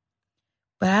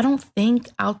 But I don't think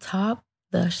I'll top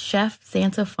the Chef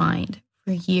Santa find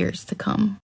for years to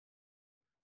come.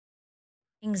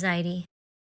 Anxiety.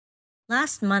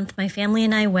 Last month, my family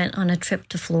and I went on a trip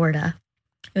to Florida.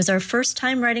 It was our first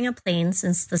time riding a plane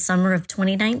since the summer of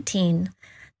 2019,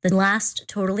 the last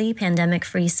totally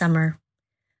pandemic-free summer.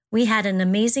 We had an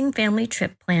amazing family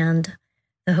trip planned.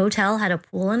 The hotel had a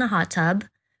pool and a hot tub.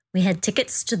 We had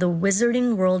tickets to the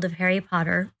wizarding world of Harry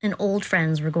Potter, and old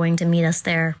friends were going to meet us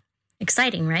there.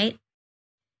 Exciting, right?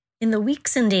 In the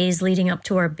weeks and days leading up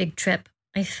to our big trip,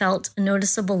 I felt a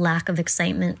noticeable lack of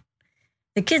excitement.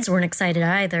 The kids weren't excited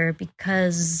either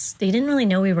because they didn't really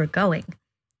know we were going.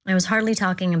 I was hardly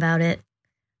talking about it.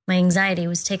 My anxiety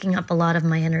was taking up a lot of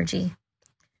my energy.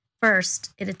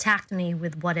 First, it attacked me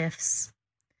with what ifs.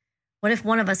 What if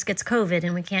one of us gets COVID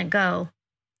and we can't go?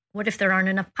 What if there aren't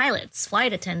enough pilots,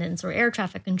 flight attendants, or air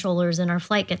traffic controllers and our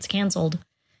flight gets canceled?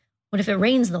 What if it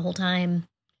rains the whole time?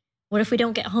 What if we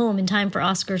don't get home in time for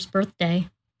Oscar's birthday?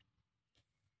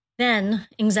 Then,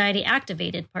 anxiety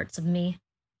activated parts of me.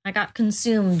 I got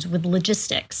consumed with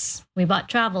logistics. We bought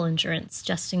travel insurance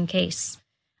just in case.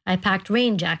 I packed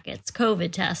rain jackets,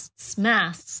 COVID tests,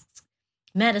 masks,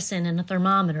 medicine, and a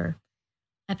thermometer.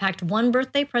 I packed one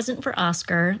birthday present for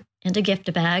Oscar and a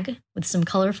gift bag with some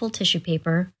colorful tissue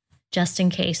paper, just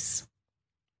in case.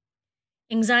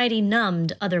 Anxiety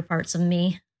numbed other parts of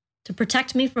me. To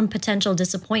protect me from potential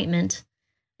disappointment,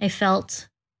 I felt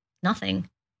nothing.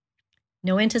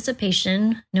 No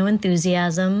anticipation, no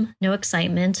enthusiasm, no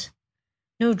excitement,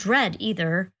 no dread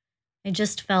either. I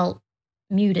just felt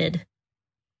muted.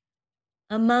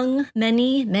 Among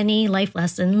many, many life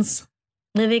lessons,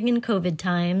 living in COVID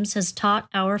times has taught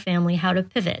our family how to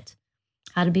pivot,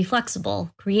 how to be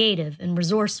flexible, creative, and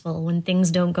resourceful when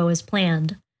things don't go as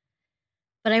planned.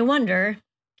 But I wonder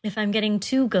if I'm getting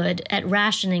too good at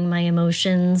rationing my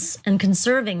emotions and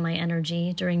conserving my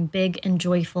energy during big and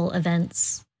joyful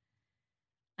events.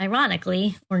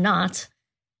 Ironically, or not,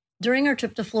 during our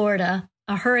trip to Florida,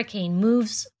 a hurricane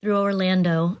moves through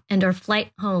Orlando and our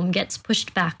flight home gets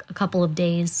pushed back a couple of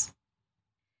days.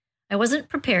 I wasn't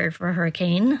prepared for a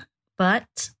hurricane,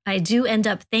 but I do end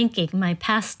up thanking my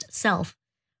past self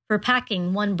for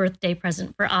packing one birthday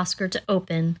present for Oscar to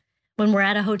open when we're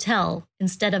at a hotel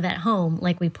instead of at home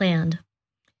like we planned.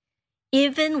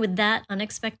 Even with that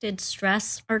unexpected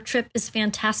stress, our trip is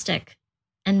fantastic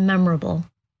and memorable.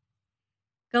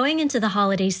 Going into the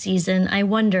holiday season, I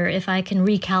wonder if I can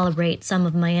recalibrate some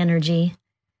of my energy.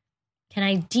 Can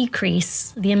I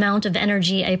decrease the amount of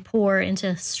energy I pour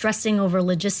into stressing over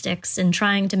logistics and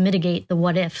trying to mitigate the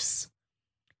what-ifs?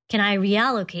 Can I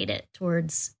reallocate it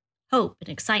towards hope and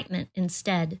excitement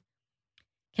instead?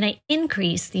 Can I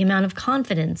increase the amount of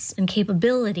confidence and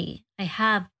capability I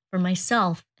have for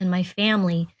myself and my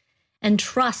family and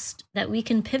trust that we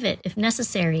can pivot if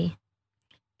necessary?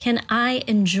 Can I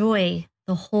enjoy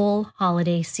the whole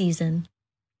holiday season?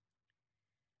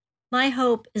 My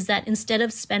hope is that instead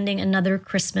of spending another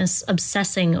Christmas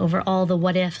obsessing over all the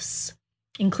what-ifs,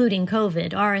 including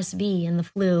COVID, RSV, and the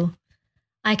flu,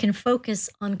 I can focus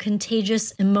on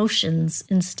contagious emotions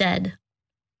instead.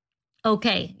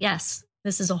 Okay, yes,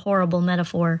 this is a horrible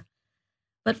metaphor,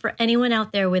 but for anyone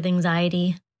out there with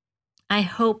anxiety, I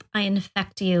hope I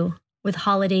infect you with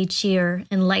holiday cheer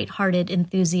and lighthearted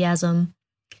enthusiasm,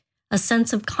 a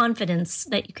sense of confidence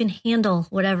that you can handle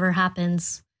whatever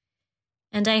happens.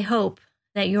 And I hope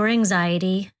that your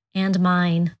anxiety and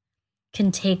mine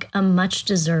can take a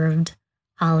much-deserved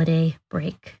holiday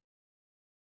break.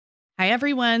 Hi,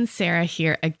 everyone. Sarah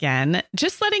here again.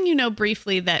 Just letting you know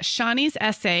briefly that Shawnee's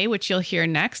essay, which you'll hear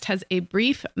next, has a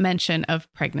brief mention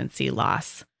of pregnancy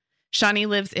loss. Shawnee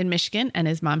lives in Michigan and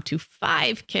is mom to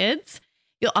 5 kids.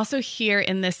 You'll also hear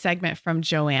in this segment from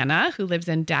Joanna, who lives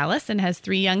in Dallas and has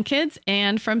 3 young kids,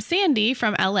 and from Sandy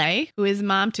from LA, who is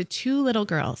mom to 2 little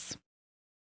girls.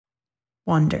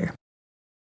 Wonder.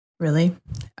 Really?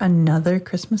 Another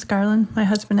Christmas garland? My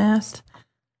husband asked.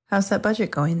 How's that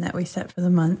budget going that we set for the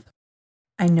month?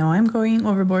 I know I'm going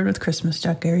overboard with Christmas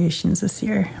decorations this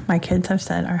year. My kids have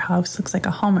said our house looks like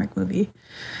a Hallmark movie.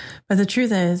 But the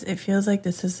truth is, it feels like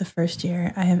this is the first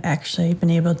year I have actually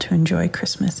been able to enjoy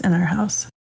Christmas in our house.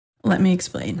 Let me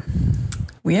explain.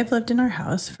 We have lived in our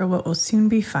house for what will soon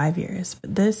be 5 years,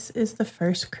 but this is the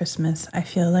first Christmas I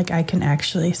feel like I can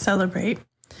actually celebrate.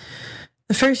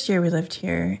 The first year we lived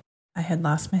here, I had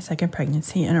lost my second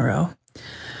pregnancy in a row.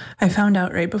 I found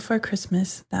out right before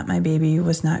Christmas that my baby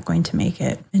was not going to make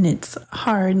it. And it's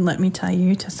hard, let me tell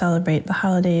you, to celebrate the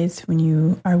holidays when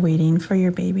you are waiting for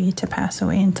your baby to pass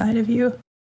away inside of you.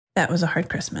 That was a hard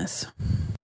Christmas.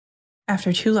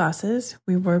 After 2 losses,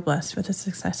 we were blessed with a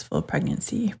successful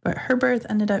pregnancy, but her birth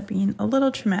ended up being a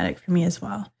little traumatic for me as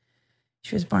well.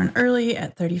 She was born early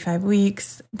at 35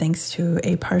 weeks. Thanks to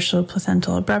a partial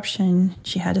placental abruption,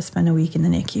 she had to spend a week in the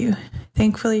NICU.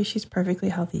 Thankfully, she's perfectly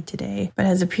healthy today, but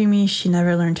as a preemie, she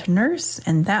never learned to nurse,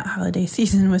 and that holiday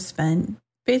season was spent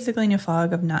basically in a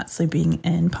fog of not sleeping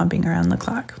and pumping around the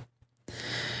clock.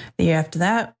 The year after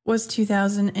that was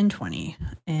 2020,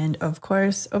 and of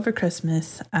course, over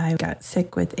Christmas, I got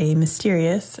sick with a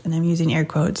mysterious, and I'm using air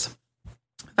quotes,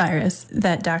 virus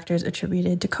that doctors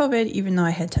attributed to COVID, even though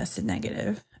I had tested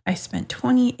negative. I spent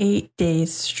 28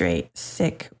 days straight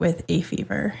sick with a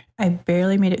fever. I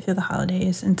barely made it through the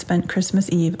holidays and spent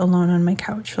Christmas Eve alone on my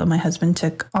couch while my husband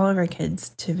took all of our kids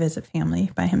to visit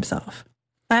family by himself.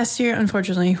 Last year,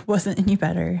 unfortunately, wasn't any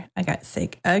better. I got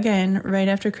sick again right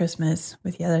after Christmas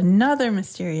with yet another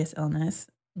mysterious illness.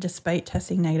 Despite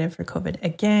testing negative for COVID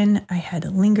again, I had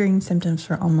lingering symptoms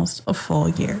for almost a full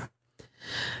year.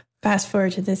 Fast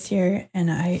forward to this year,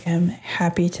 and I am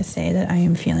happy to say that I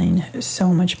am feeling so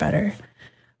much better.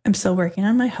 I'm still working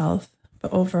on my health,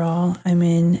 but overall, I'm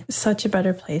in such a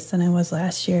better place than I was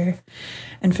last year.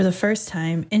 And for the first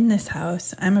time in this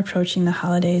house, I'm approaching the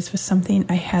holidays with something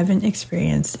I haven't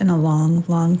experienced in a long,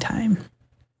 long time: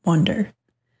 wonder.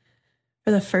 For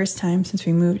the first time since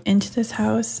we moved into this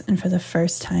house, and for the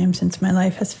first time since my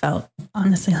life has felt,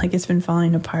 honestly, like it's been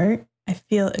falling apart, I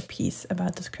feel at peace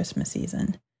about this Christmas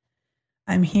season.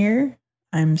 I'm here.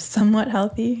 I'm somewhat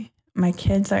healthy. My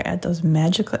kids are at those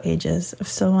magical ages of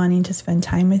still wanting to spend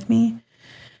time with me.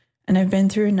 And I've been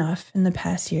through enough in the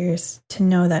past years to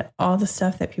know that all the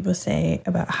stuff that people say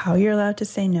about how you're allowed to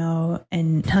say no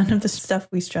and none of the stuff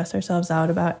we stress ourselves out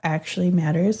about actually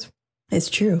matters is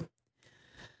true.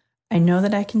 I know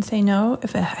that I can say no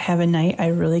if I have a night I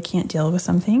really can't deal with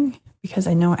something, because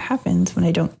I know what happens when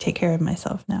I don't take care of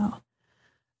myself now.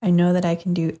 I know that I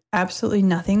can do absolutely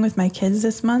nothing with my kids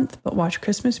this month but watch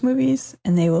Christmas movies,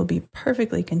 and they will be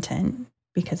perfectly content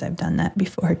because I've done that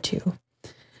before too.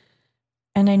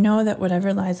 And I know that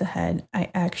whatever lies ahead, I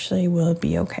actually will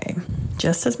be okay,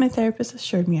 just as my therapist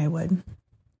assured me I would.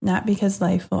 Not because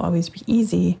life will always be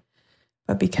easy,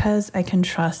 but because I can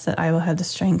trust that I will have the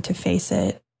strength to face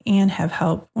it and have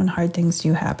help when hard things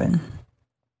do happen.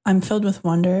 I'm filled with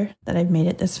wonder that I've made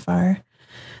it this far,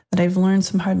 that I've learned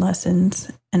some hard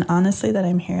lessons, and honestly that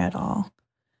I'm here at all.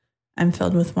 I'm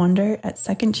filled with wonder at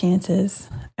second chances,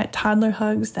 at toddler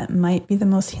hugs that might be the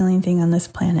most healing thing on this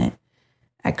planet,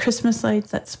 at Christmas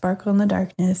lights that sparkle in the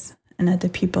darkness, and at the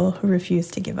people who refuse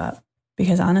to give up.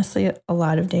 Because honestly, a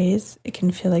lot of days, it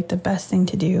can feel like the best thing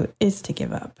to do is to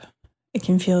give up. It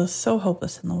can feel so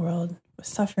hopeless in the world, with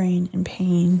suffering and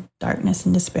pain, darkness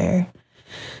and despair.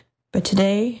 But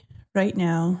today, right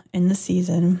now, in the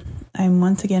season, I'm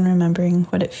once again remembering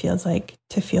what it feels like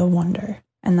to feel wonder.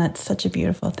 And that's such a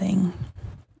beautiful thing.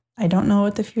 I don't know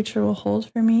what the future will hold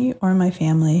for me or my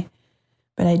family,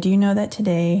 but I do know that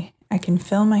today I can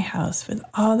fill my house with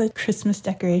all the Christmas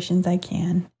decorations I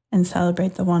can and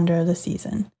celebrate the wonder of the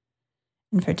season.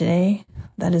 And for today,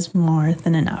 that is more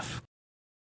than enough.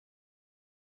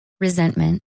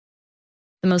 Resentment.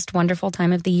 The most wonderful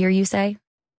time of the year, you say?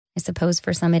 I suppose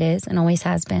for some it is and always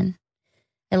has been.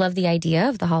 I love the idea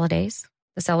of the holidays,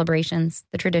 the celebrations,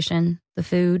 the tradition, the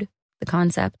food, the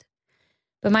concept.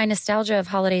 But my nostalgia of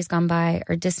holidays gone by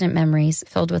are distant memories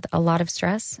filled with a lot of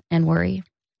stress and worry.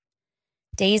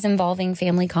 Days involving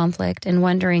family conflict and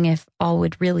wondering if all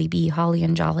would really be holly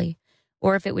and jolly,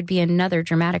 or if it would be another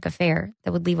dramatic affair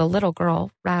that would leave a little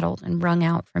girl rattled and wrung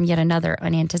out from yet another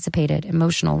unanticipated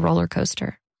emotional roller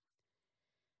coaster.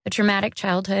 A traumatic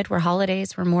childhood where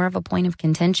holidays were more of a point of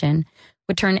contention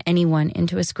would turn anyone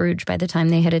into a Scrooge by the time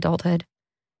they hit adulthood.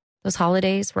 Those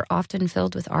holidays were often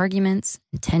filled with arguments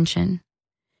and tension.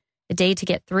 A day to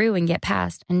get through and get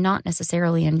past and not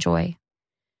necessarily enjoy.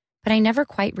 But I never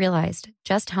quite realized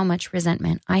just how much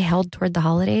resentment I held toward the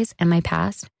holidays and my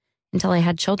past until I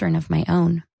had children of my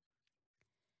own.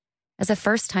 As a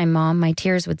first-time mom, my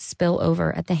tears would spill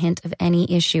over at the hint of any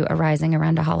issue arising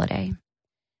around a holiday.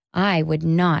 I would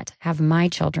not have my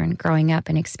children growing up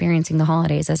and experiencing the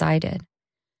holidays as I did.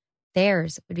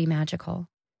 Theirs would be magical.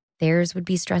 Theirs would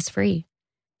be stress-free.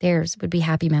 Theirs would be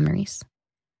happy memories.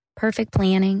 Perfect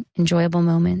planning, enjoyable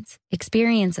moments,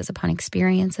 experiences upon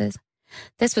experiences.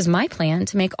 This was my plan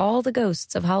to make all the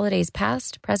ghosts of holidays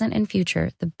past, present, and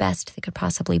future the best they could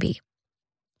possibly be.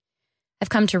 I've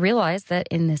come to realize that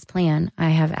in this plan, I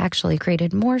have actually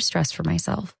created more stress for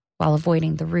myself while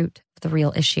avoiding the root of the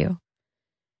real issue.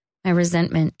 My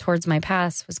resentment towards my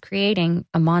past was creating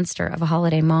a monster of a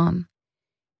holiday mom.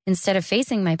 Instead of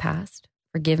facing my past,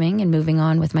 forgiving and moving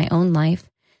on with my own life,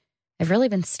 I've really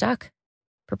been stuck,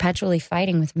 perpetually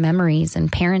fighting with memories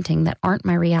and parenting that aren't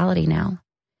my reality now.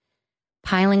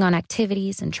 Piling on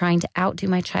activities and trying to outdo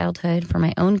my childhood for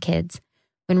my own kids,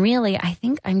 when really I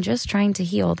think I'm just trying to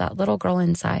heal that little girl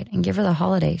inside and give her the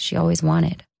holiday she always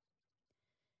wanted.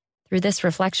 Through this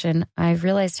reflection, I've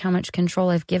realized how much control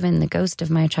I've given the ghost of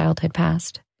my childhood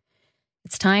past.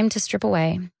 It's time to strip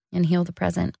away and heal the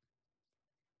present.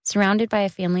 Surrounded by a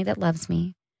family that loves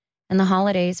me, and the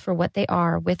holidays for what they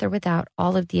are, with or without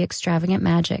all of the extravagant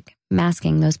magic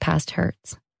masking those past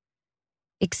hurts.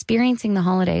 Experiencing the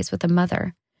holidays with a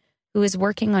mother who is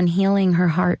working on healing her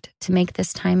heart to make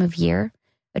this time of year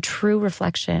a true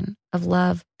reflection of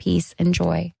love, peace, and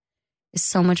joy is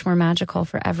so much more magical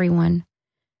for everyone,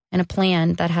 and a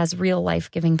plan that has real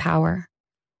life-giving power.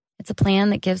 It's a plan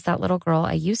that gives that little girl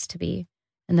I used to be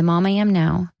and the mom I am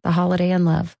now the holiday and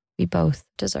love we both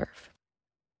deserve.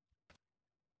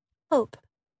 Hope.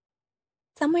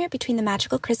 Somewhere between the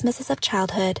magical Christmases of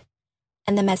childhood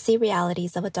and the messy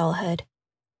realities of adulthood,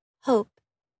 hope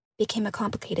became a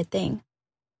complicated thing.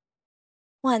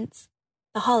 Once,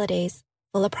 the holidays,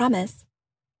 full of promise,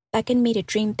 beckoned me to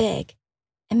dream big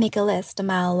and make a list a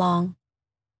mile long.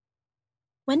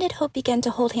 When did hope begin to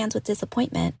hold hands with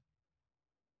disappointment?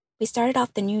 We started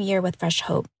off the new year with fresh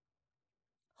hope.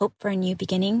 Hope for a new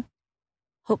beginning.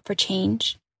 Hope for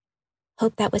change.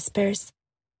 Hope that whispers,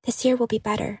 this year will be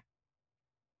better.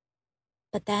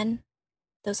 But then,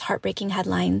 those heartbreaking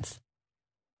headlines.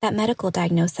 That medical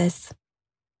diagnosis.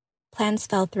 Plans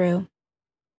fell through.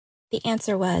 The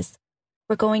answer was,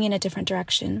 we're going in a different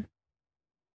direction.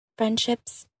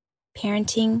 Friendships,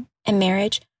 parenting, and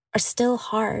marriage are still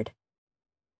hard.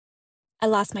 I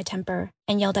lost my temper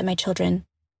and yelled at my children,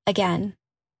 again.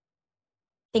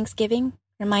 Thanksgiving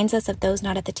reminds us of those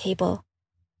not at the table,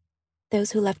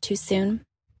 those who left too soon,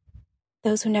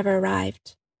 those who never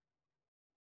arrived.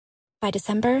 By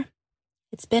December,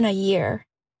 it's been a year,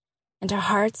 and our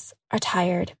hearts are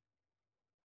tired.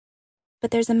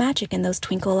 But there's a magic in those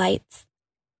twinkle lights,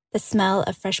 the smell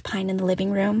of fresh pine in the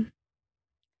living room,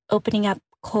 opening up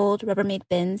cold Rubbermaid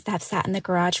bins that have sat in the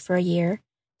garage for a year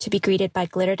to be greeted by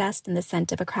glitter dust and the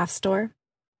scent of a craft store.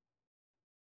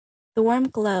 The warm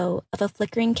glow of a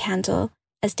flickering candle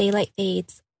as daylight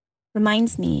fades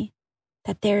reminds me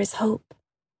that there is hope.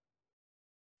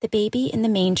 The baby in the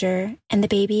manger and the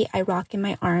baby I rock in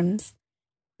my arms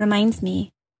reminds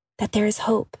me that there is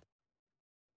hope.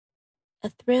 A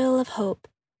thrill of hope,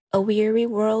 a weary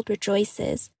world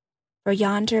rejoices, for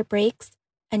yonder breaks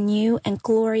a new and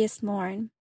glorious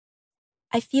morn.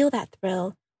 I feel that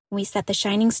thrill when we set the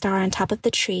shining star on top of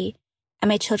the tree and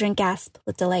my children gasp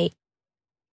with delight.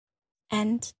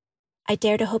 And I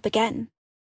dare to hope again.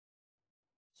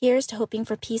 Here's to hoping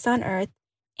for peace on earth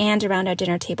and around our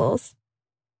dinner tables.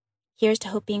 Here's to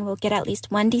hoping we'll get at least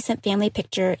one decent family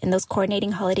picture in those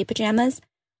coordinating holiday pajamas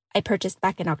I purchased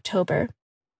back in October.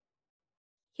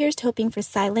 Here's to hoping for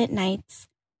silent nights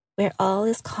where all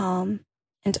is calm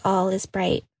and all is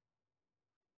bright.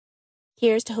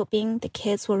 Here's to hoping the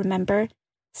kids will remember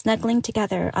snuggling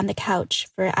together on the couch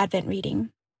for Advent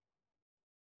reading.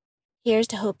 Here's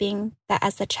to hoping that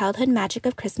as the childhood magic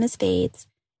of Christmas fades,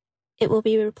 it will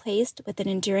be replaced with an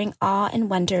enduring awe and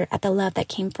wonder at the love that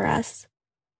came for us.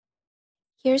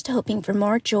 Here's to hoping for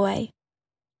more joy,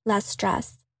 less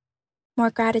stress, more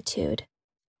gratitude,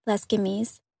 less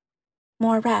gimmies,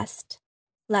 more rest,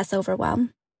 less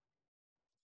overwhelm.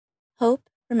 Hope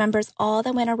remembers all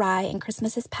that went awry in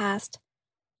Christmases past,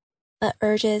 but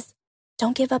urges,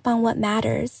 don't give up on what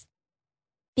matters.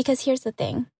 Because here's the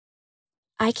thing.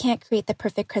 I can't create the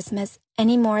perfect Christmas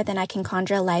any more than I can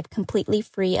conjure a life completely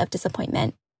free of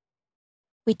disappointment.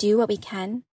 We do what we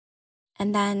can,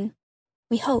 and then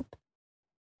we hope.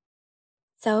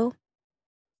 So,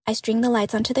 I string the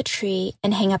lights onto the tree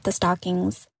and hang up the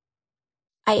stockings.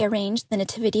 I arrange the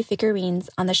nativity figurines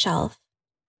on the shelf.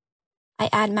 I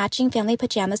add matching family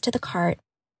pajamas to the cart,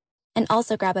 and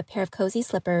also grab a pair of cozy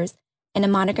slippers and a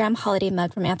monogram holiday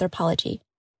mug from Anthropology,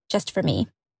 just for me.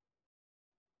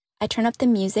 I turn up the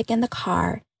music in the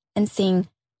car and sing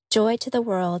Joy to the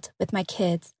World with my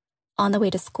kids on the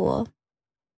way to school.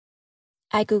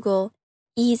 I Google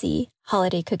easy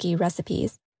holiday cookie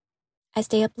recipes. I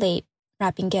stay up late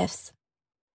wrapping gifts.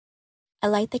 I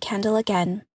light the candle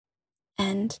again,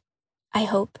 and I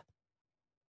hope.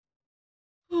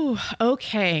 Ooh,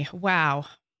 okay. Wow.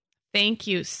 Thank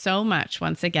you so much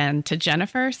once again to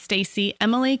Jennifer, Stacy,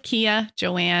 Emily, Kia,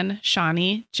 Joanne,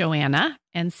 Shawnee, Joanna,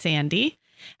 and Sandy.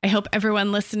 I hope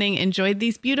everyone listening enjoyed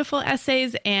these beautiful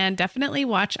essays, and definitely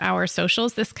watch our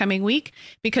socials this coming week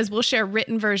because we'll share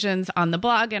written versions on the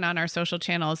blog and on our social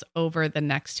channels over the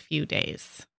next few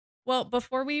days. Well,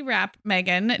 before we wrap,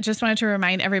 Megan, just wanted to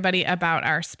remind everybody about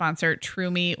our sponsor,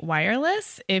 TrueMe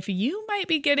Wireless. If you might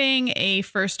be getting a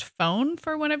first phone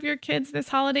for one of your kids this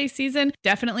holiday season,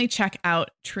 definitely check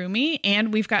out TrueMe.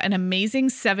 And we've got an amazing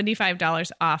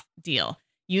 $75 off deal.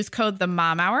 Use code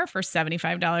TheMomHour for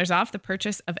 $75 off the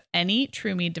purchase of any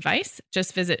TrueMe device.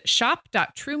 Just visit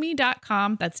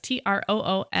shop.trueme.com. That's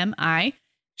TROOMI.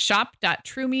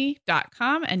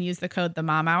 Shop.trueme.com and use the code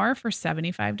TheMomHour for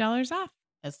 $75 off.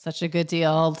 It's such a good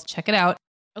deal. Check it out.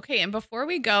 Okay, and before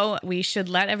we go, we should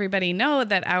let everybody know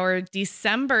that our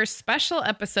December special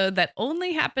episode that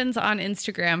only happens on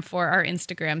Instagram for our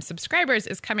Instagram subscribers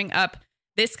is coming up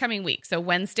this coming week. So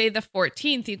Wednesday the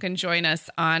 14th, you can join us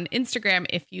on Instagram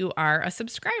if you are a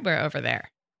subscriber over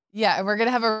there. Yeah, and we're going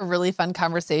to have a really fun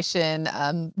conversation.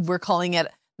 We're calling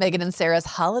it Megan and Sarah's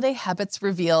Holiday Habits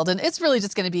Revealed, and it's really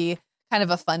just going to be kind of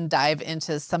a fun dive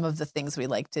into some of the things we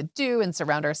like to do and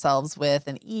surround ourselves with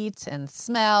and eat and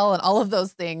smell and all of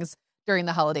those things during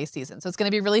the holiday season. So it's going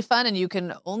to be really fun, and you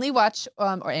can only watch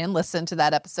and listen to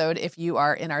that episode if you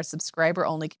are in our subscriber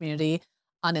only community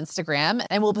on Instagram,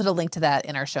 and we'll put a link to that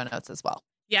in our show notes as well.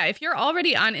 Yeah, if you're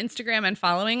already on Instagram and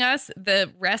following us, the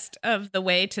rest of the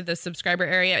way to the subscriber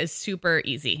area is super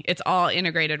easy. It's all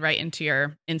integrated right into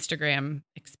your Instagram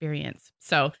experience.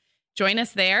 So join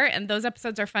us there. And those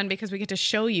episodes are fun because we get to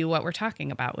show you what we're talking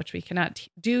about, which we cannot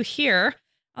do here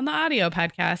on the audio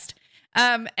podcast.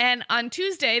 And on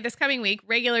Tuesday, this coming week,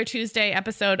 regular Tuesday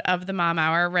episode of the Mom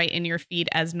Hour right in your feed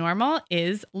as normal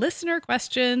is listener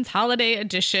questions, holiday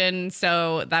edition.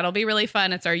 So that'll be really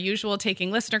fun. It's our usual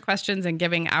taking listener questions and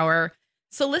giving our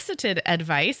solicited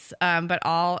advice, but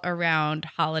all around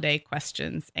holiday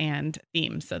questions and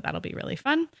themes. So that'll be really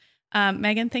fun.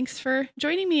 Megan, thanks for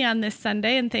joining me on this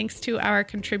Sunday, and thanks to our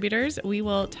contributors. We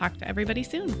will talk to everybody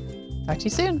soon. Talk to you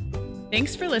soon.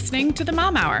 Thanks for listening to The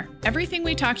Mom Hour. Everything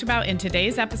we talked about in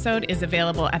today's episode is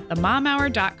available at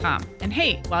themomhour.com. And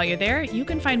hey, while you're there, you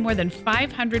can find more than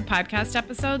 500 podcast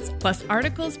episodes, plus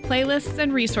articles, playlists,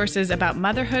 and resources about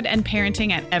motherhood and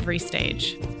parenting at every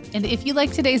stage. And if you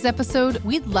like today's episode,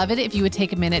 we'd love it if you would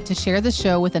take a minute to share the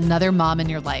show with another mom in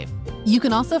your life. You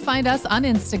can also find us on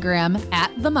Instagram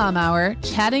at The Mom Hour,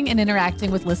 chatting and interacting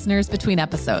with listeners between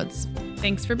episodes.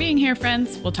 Thanks for being here,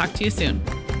 friends. We'll talk to you soon.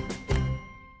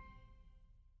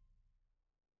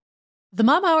 The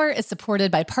Mom Hour is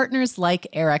supported by partners like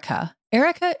Erica.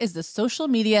 Erica is the social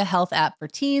media health app for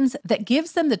teens that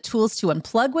gives them the tools to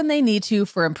unplug when they need to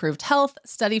for improved health,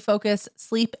 study focus,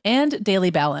 sleep, and daily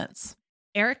balance.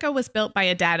 Erica was built by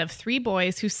a dad of 3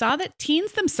 boys who saw that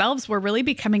teens themselves were really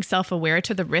becoming self-aware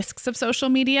to the risks of social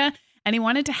media, and he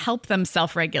wanted to help them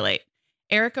self-regulate.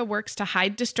 Erica works to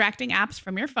hide distracting apps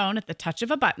from your phone at the touch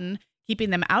of a button, keeping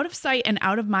them out of sight and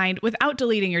out of mind without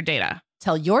deleting your data.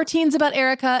 Tell your teens about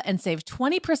Erica and save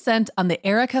 20% on the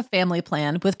Erica family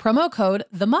plan with promo code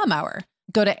TheMomHour.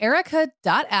 Go to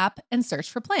erica.app and search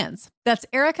for plans. That's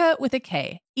Erica with a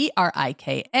K,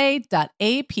 ERIKA.app,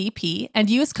 and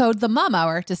use code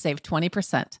TheMomHour to save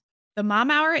 20%. The Mom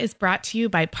Hour is brought to you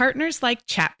by partners like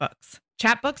Chatbooks.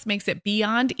 Chatbooks makes it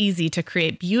beyond easy to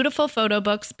create beautiful photo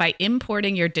books by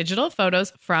importing your digital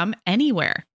photos from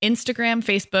anywhere. Instagram,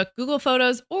 Facebook, Google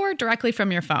Photos, or directly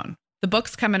from your phone. The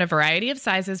books come in a variety of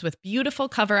sizes with beautiful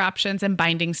cover options and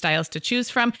binding styles to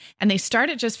choose from, and they start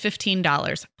at just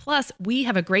 $15. Plus, we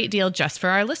have a great deal just for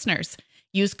our listeners.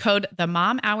 Use code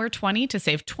TheMomHour20 to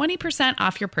save 20%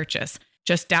 off your purchase.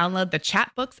 Just download the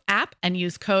Chatbooks app and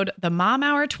use code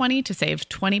TheMomHour20 to save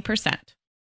 20%.